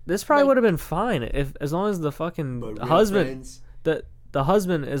that's This probably like- would have been fine if, as long as the fucking But real husband, friends, the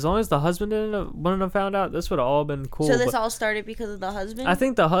husband, as long as the husband wouldn't have found out, this would have all been cool. so. This but all started because of the husband. I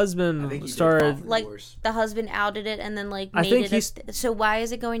think the I think husband he did started. file for like divorce. the husband outed it and then like I made think it. he's- So why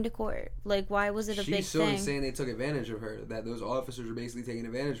is it going to court? Like, why was it a big She's still thing? saying they took advantage of her. That those officers were basically taking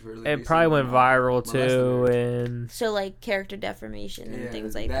advantage of her. Like, It probably went viral molesting too, her. and So like character defamation and Yeah,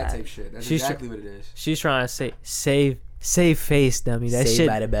 things like that that. type shit. That's She's exactly what it is. she's trying to save face, dummy. That Saved shit.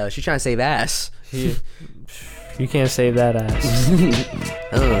 by the bell. She's trying to save ass. You can't save that ass.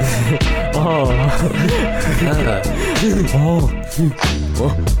 Oh,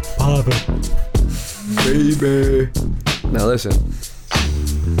 Papa. Baby. Now listen.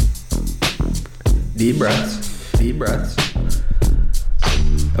 Deep breaths. Deep breaths.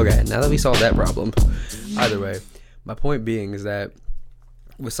 Okay, now that we solved that problem, either way, my point being is that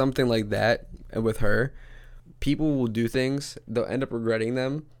with something like that and with her, people will do things, they'll end up regretting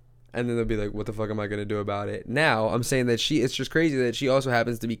them, and then they'll be like, what the fuck am I going to do about it? Now, I'm saying that it's just crazy that she also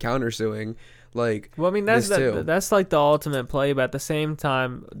happens to be countersuing, like, Well, I mean this too. that's like the ultimate play, but at the same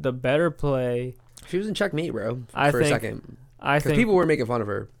time, the better play. She was in checkmate, bro, I for a think- second. I Because think people were making fun of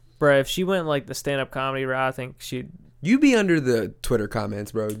her. Bro, if she went like the stand-up comedy route, I think she'd... You be under the Twitter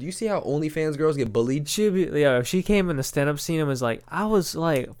comments, bro. Do you see how OnlyFans girls get bullied? She'd be, yeah, if she came in the stand-up scene and was like, I was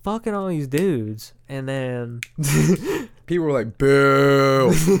like fucking all these dudes, and then people were like,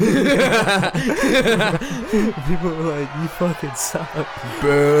 boo. people were like, you fucking suck.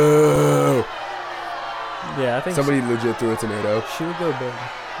 Boo. Yeah, I think Somebody legit threw a tomato. she would go big.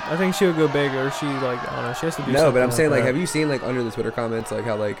 I think she would go big, or she like, I don't know, she has to do No, something but I'm saying like, that. have you seen like under the Twitter comments like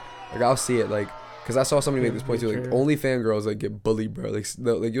how like I'll see it like. Because I saw somebody make this point too, like OnlyFans girls like get bullied, bro. Like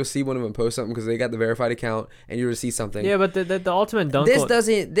you'll see one of them post something because they got the verified account, and you'll see something. Yeah, but the ultimate dunk. This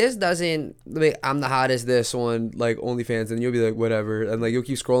doesn't. Like, I'm the hottest. This one like OnlyFans, and you'll be like whatever, and like you'll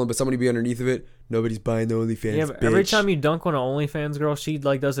keep scrolling, but somebody be underneath of it. Nobody's buying the OnlyFans. Yeah, but bitch. every time you dunk on an OnlyFans girl, she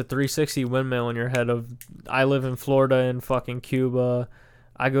like does a 360 windmill in your head of, I live in Florida and fucking Cuba.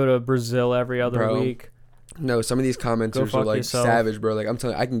 I go to Brazil every other week. No, some of these commenters are like yourself. savage, bro. Like I'm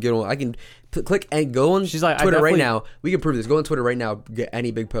telling you, I can get on. I can click and go on. She's like, Twitter right now. We can prove this. Go on Twitter right now. Get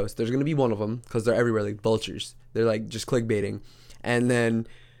any big post. There's gonna be one of them because they're everywhere, like vultures. They're like just clickbaiting, and then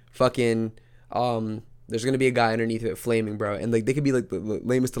fucking there's gonna be a guy underneath it flaming, bro. And like they could be like the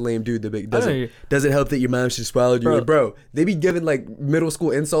lamest to lame dude. The big does it help that your mom should swallowed you, bro. Like, bro? They be giving like middle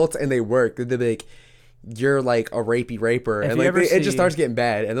school insults and they work. They be like, you're like a raper, and like it just starts getting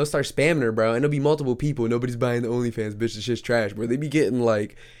bad, and they'll start spamming her, bro, and there'll be multiple people. Nobody's buying the OnlyFans, bitch. This shit's trash, bro. They be getting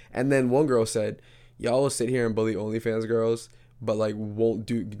like, and then one girl said, y'all will sit here and bully OnlyFans girls, but like won't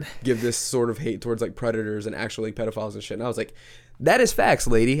give this sort of hate towards like predators and actual like pedophiles and shit. And I was like, that is facts,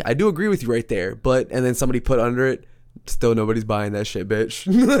 lady. I do agree with you right there. But and then somebody put under it, still nobody's buying that shit, bitch.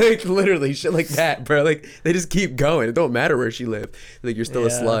 Like literally shit like that, bro. Like they just keep going. It don't matter where she lived. Like you're still a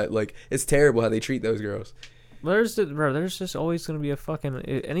slut. Like it's terrible how they treat those girls. There's just always gonna be a fucking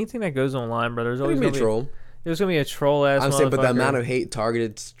anything that goes online, bro. There's always gonna be a troll. There's gonna be a troll ass. I'm saying, but the amount of hate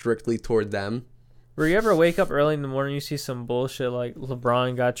targeted strictly toward them. Where you ever wake up early in the morning, you see some bullshit like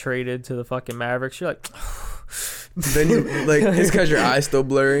LeBron got traded to the fucking Mavericks. You're like, then you like it's because your eyes still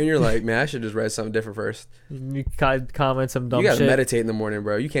blurry and you're like, man, I should just read something different first. You comment some dumb shit. You gotta meditate in the morning,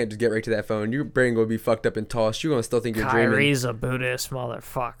 bro. You can't just get right to that phone. Your brain gonna be fucked up and tossed. You're gonna still think you're dreaming. Kyrie's a Buddhist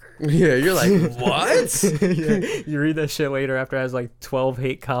motherfucker. Yeah, you're like, what? Yeah, you read that shit later after it has like 12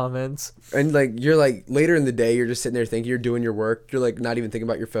 hate comments. And like you're like later in the day, you're just sitting there thinking you're doing your work. You're like not even thinking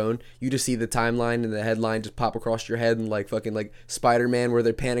about your phone. You just see the timeline and the headline just pop across your head and like fucking like Spider-Man where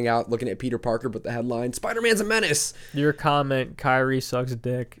they're panning out looking at Peter Parker, but the headline Spider-Man's a menace. Your comment, Kyrie sucks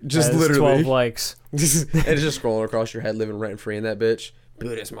dick. Just has literally 12 likes. And it's just scrolling across your head, living rent free in that bitch.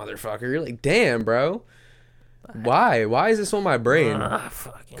 Buddhist motherfucker. You're like, damn, bro. Why? Why is this on my brain?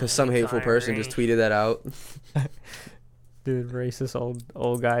 Because some hateful person just tweeted that out. Dude, racist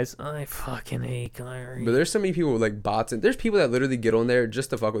old guys. I fucking hate Kyrie. But there's so many people with like bots, and there's people that literally get on there just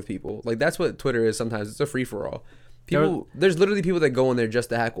to fuck with people. Like that's what Twitter is sometimes. It's a free for all. There's literally people that go on there just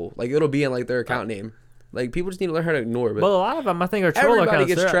to heckle. Like it'll be in like their account name. Like people just need to learn how to ignore. But a lot of them, I think, are troll everybody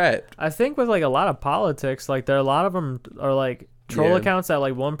accounts. Gets trapped. I think with like a lot of politics, like a lot of them are like troll accounts that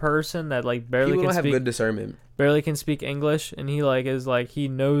like one person that like barely people can don't speak, have good discernment. Barely can speak English, and he like is like he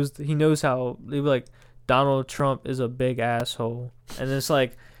knows how they be like Donald Trump is a big asshole, and it's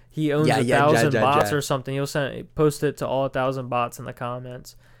like he owns 1,000 bots or something. He'll post it to all 1,000 bots in the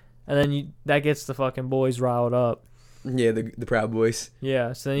comments, and then that gets the fucking boys riled up. Yeah, the Proud Boys.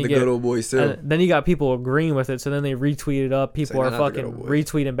 Yeah, so then you the get good old boys too. Then you got people agreeing with it, so then they retweet it up. People are fucking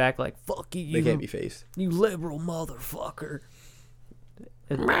retweeting back like, "Fuck you, they can't be faced. You liberal motherfucker."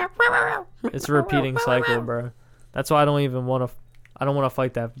 It's a repeating cycle, bro. That's why I don't even want to. I don't want to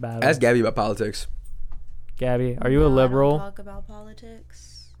fight that battle. Ask Gabby about politics. Gabby, are you a liberal? I don't talk about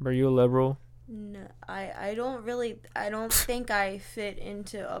politics. Are you a liberal? No, I don't think I fit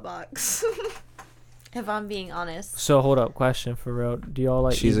into a box. If I'm being honest. So hold up, question for real. Do y'all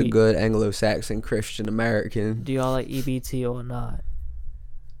like? She's a good Anglo-Saxon Christian American. Do y'all like EBT or not?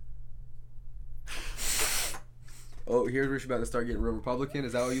 Oh, here's where she's about to start getting real Republican.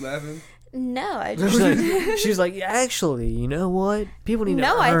 Is that why you laughing? No, I just. She's like, actually, you know what? People need to.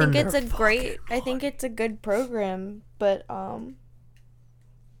 No, I think it's a great. I think it's a good program, but I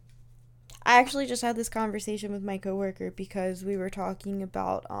actually just had this conversation with my coworker because we were talking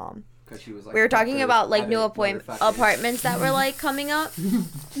about She was like, we were talking about like new apartments that were like coming up.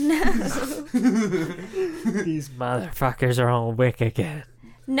 No. These motherfuckers are on Wick again.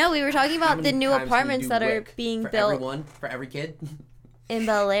 No, we were talking about the new apartments that are being built for every kid in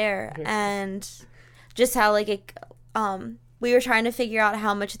Bel Air, and just how like it. We were trying to figure out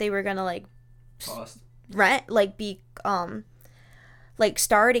how much they were gonna like cost rent, like be like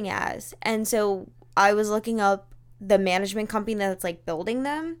starting as, and so I was looking up the management company that's like building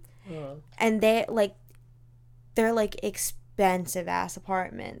them. and they're like expensive ass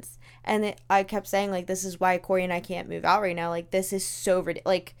apartments. And I kept saying, like, this is why Corie and I can't move out right now. Like, this is so ridiculous.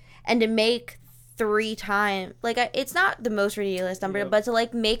 Like, and to make 3 times, like, it's not the most ridiculous number, but to,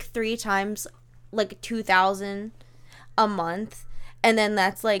 like, make 3 times, like, $2,000 a month, and then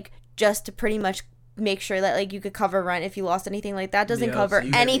that's, like, just to pretty much make sure that, like, you could cover rent if you lost anything. Like, that doesn't cover so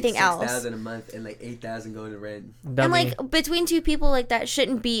anything else. $6,000 a month and, like, $8,000 going to rent. Dummy. And, like, between 2 people, like, that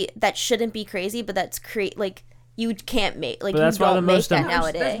shouldn't be crazy, but that's like, you can't make, like, that's you don't make that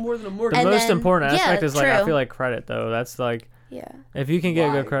nowadays. That's more than a mortgage. The most important aspect is, like, true. I feel like credit, though. That's, like, if you can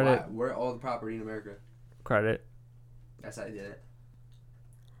get good credit. Where all the property in America? Credit. That's how I did it.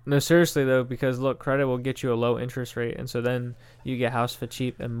 No, seriously, though, because, look, credit will get you a low interest rate, and so then you get house for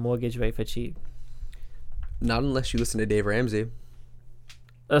cheap and mortgage rate for cheap. Not unless you listen to Dave Ramsey.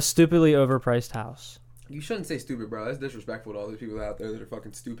 A stupidly overpriced house. You shouldn't say stupid, bro. That's disrespectful to all those people out there that are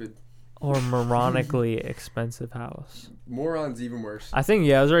fucking stupid. Or moronically expensive house. Moron's even worse. I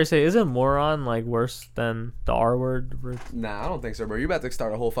think, I was already saying, isn't moron, like, worse than the R word? Nah, I don't think so, bro. You're about to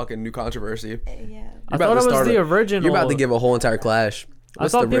start a whole fucking new controversy. Yeah. I thought it was the original. You're about to give a whole entire clash. I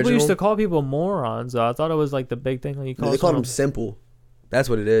thought people used to call people morons, though. I thought it was, like, the big thing. Like, they called them simple. That's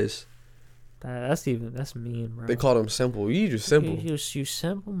what it is. That's mean, bro. They called him simple. You just simple. You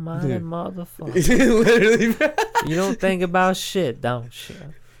simple-minded motherfucker. Literally. You don't think about shit, don't you?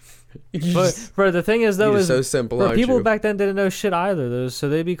 But bro, the thing is, though, is so simple. bro, people back then didn't know shit either, though. So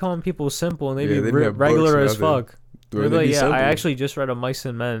they'd be calling people simple, and they'd be have regular as fuck. They'd be like, be simple. I actually just read a Mice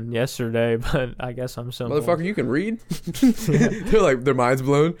and Men yesterday, but I guess I'm simple. Motherfucker, you can read? They're like, their minds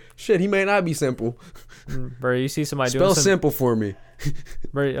blown. Shit, he may not be simple. Bro, you see somebody Spell simple for me.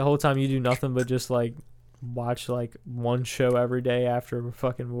 Bro, the whole time you do nothing but just, like, watch, like, one show every day after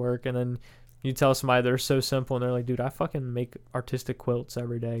fucking work, and then you tell somebody they're so simple, and they're like, dude, I fucking make artistic quilts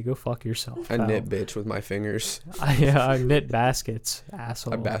every day. Go fuck yourself. I knit, bitch, with my fingers. I knit baskets,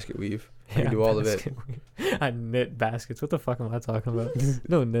 asshole. I basket weave. I can do all of it. I knit baskets. What the fuck am I talking about?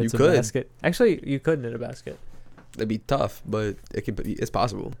 No, knits You a could. basket. Actually, you could knit a basket. It'd be tough, but it's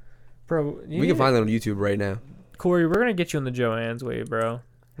possible. Bro, We can find that on YouTube right now. Corie, we're gonna get you on the Joanne's way, bro.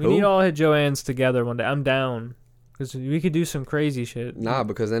 We Who? need to all hit Joanne's together one day. I'm down. Because we could do some crazy shit. Nah,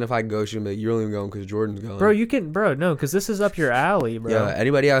 because then if I go, she'll be like, you're only going because Jordan's going. Bro, you can... Bro, no, because this is up your alley, bro. Yeah,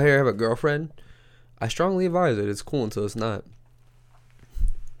 anybody out here have a girlfriend? I strongly advise it. It's cool until it's not.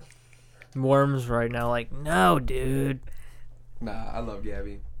 Worms right now, like, no, dude. Nah, I love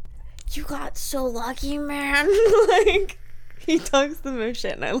Gabby. You got so lucky, man. Like, he talks the most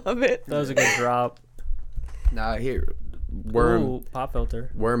shit, and I love it. That was a good drop. Nah, here. Worm. Ooh, pop filter.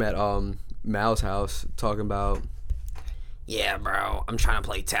 Worm at Mal's house talking about, yeah, bro, I'm trying to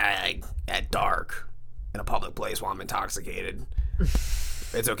play tag at dark in a public place while I'm intoxicated.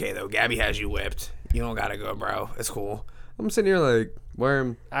 It's okay, though. Gabby has you whipped. You don't gotta go, bro. It's cool. I'm sitting here like,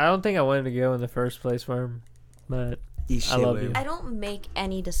 Worm. I don't think I wanted to go in the first place, Worm. But I love you. I don't make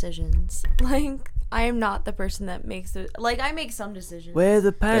any decisions. Like, I am not the person that makes it. Like, I make some decisions. Wear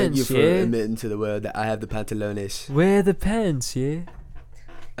the Thank you pants, for yeah? admitting to the world that I have the pantalones. Wear the pants, yeah?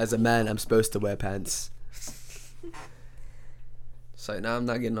 As a man, I'm supposed to wear pants. So now I'm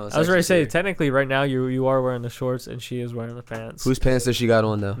not getting on. I was ready to say, technically, right now you are wearing the shorts and she is wearing the pants. Whose pants does she got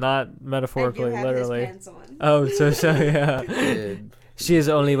on though? Not metaphorically, I do have literally. his pants on. Oh, so yeah. Yeah, She is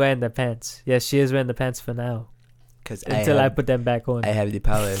only wearing the pants. Yes, she is wearing the pants for now. because Until I put them back on. I have the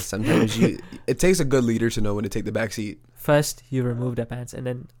power. Sometimes it takes a good leader to know when to take the back seat. First, you remove the pants and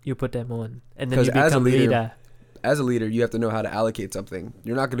then you put them on. And then 'Cause you as a become leader. As a leader, you have to know how to allocate something.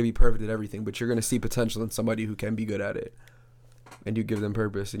 You're not going to be perfect at everything, but you're going to see potential in somebody who can be good at it. And you give them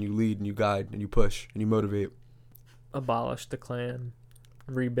purpose, and you lead, and you guide, and you push, and you motivate. Abolish the clan.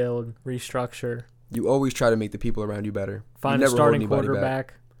 Rebuild. Restructure. You always try to make the people around you better. Find you a never hold starting anybody back.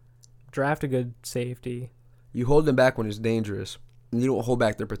 quarterback. Draft a good safety. You hold them back when it's dangerous. And you don't hold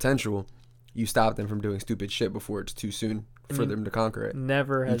back their potential. You stop them from doing stupid shit before it's too soon for them to conquer it.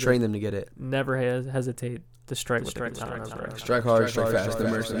 Never You train them to get it. Never hesitate to strike with the katana. Strike hard, strike fast, no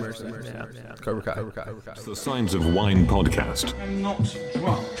mercy. Yeah. Cobra Kai. It's the Signs of Wine podcast I'm not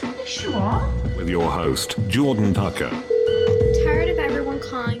drunk. Sure. with your host, Jordan Tucker. Tired of everyone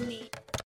calling me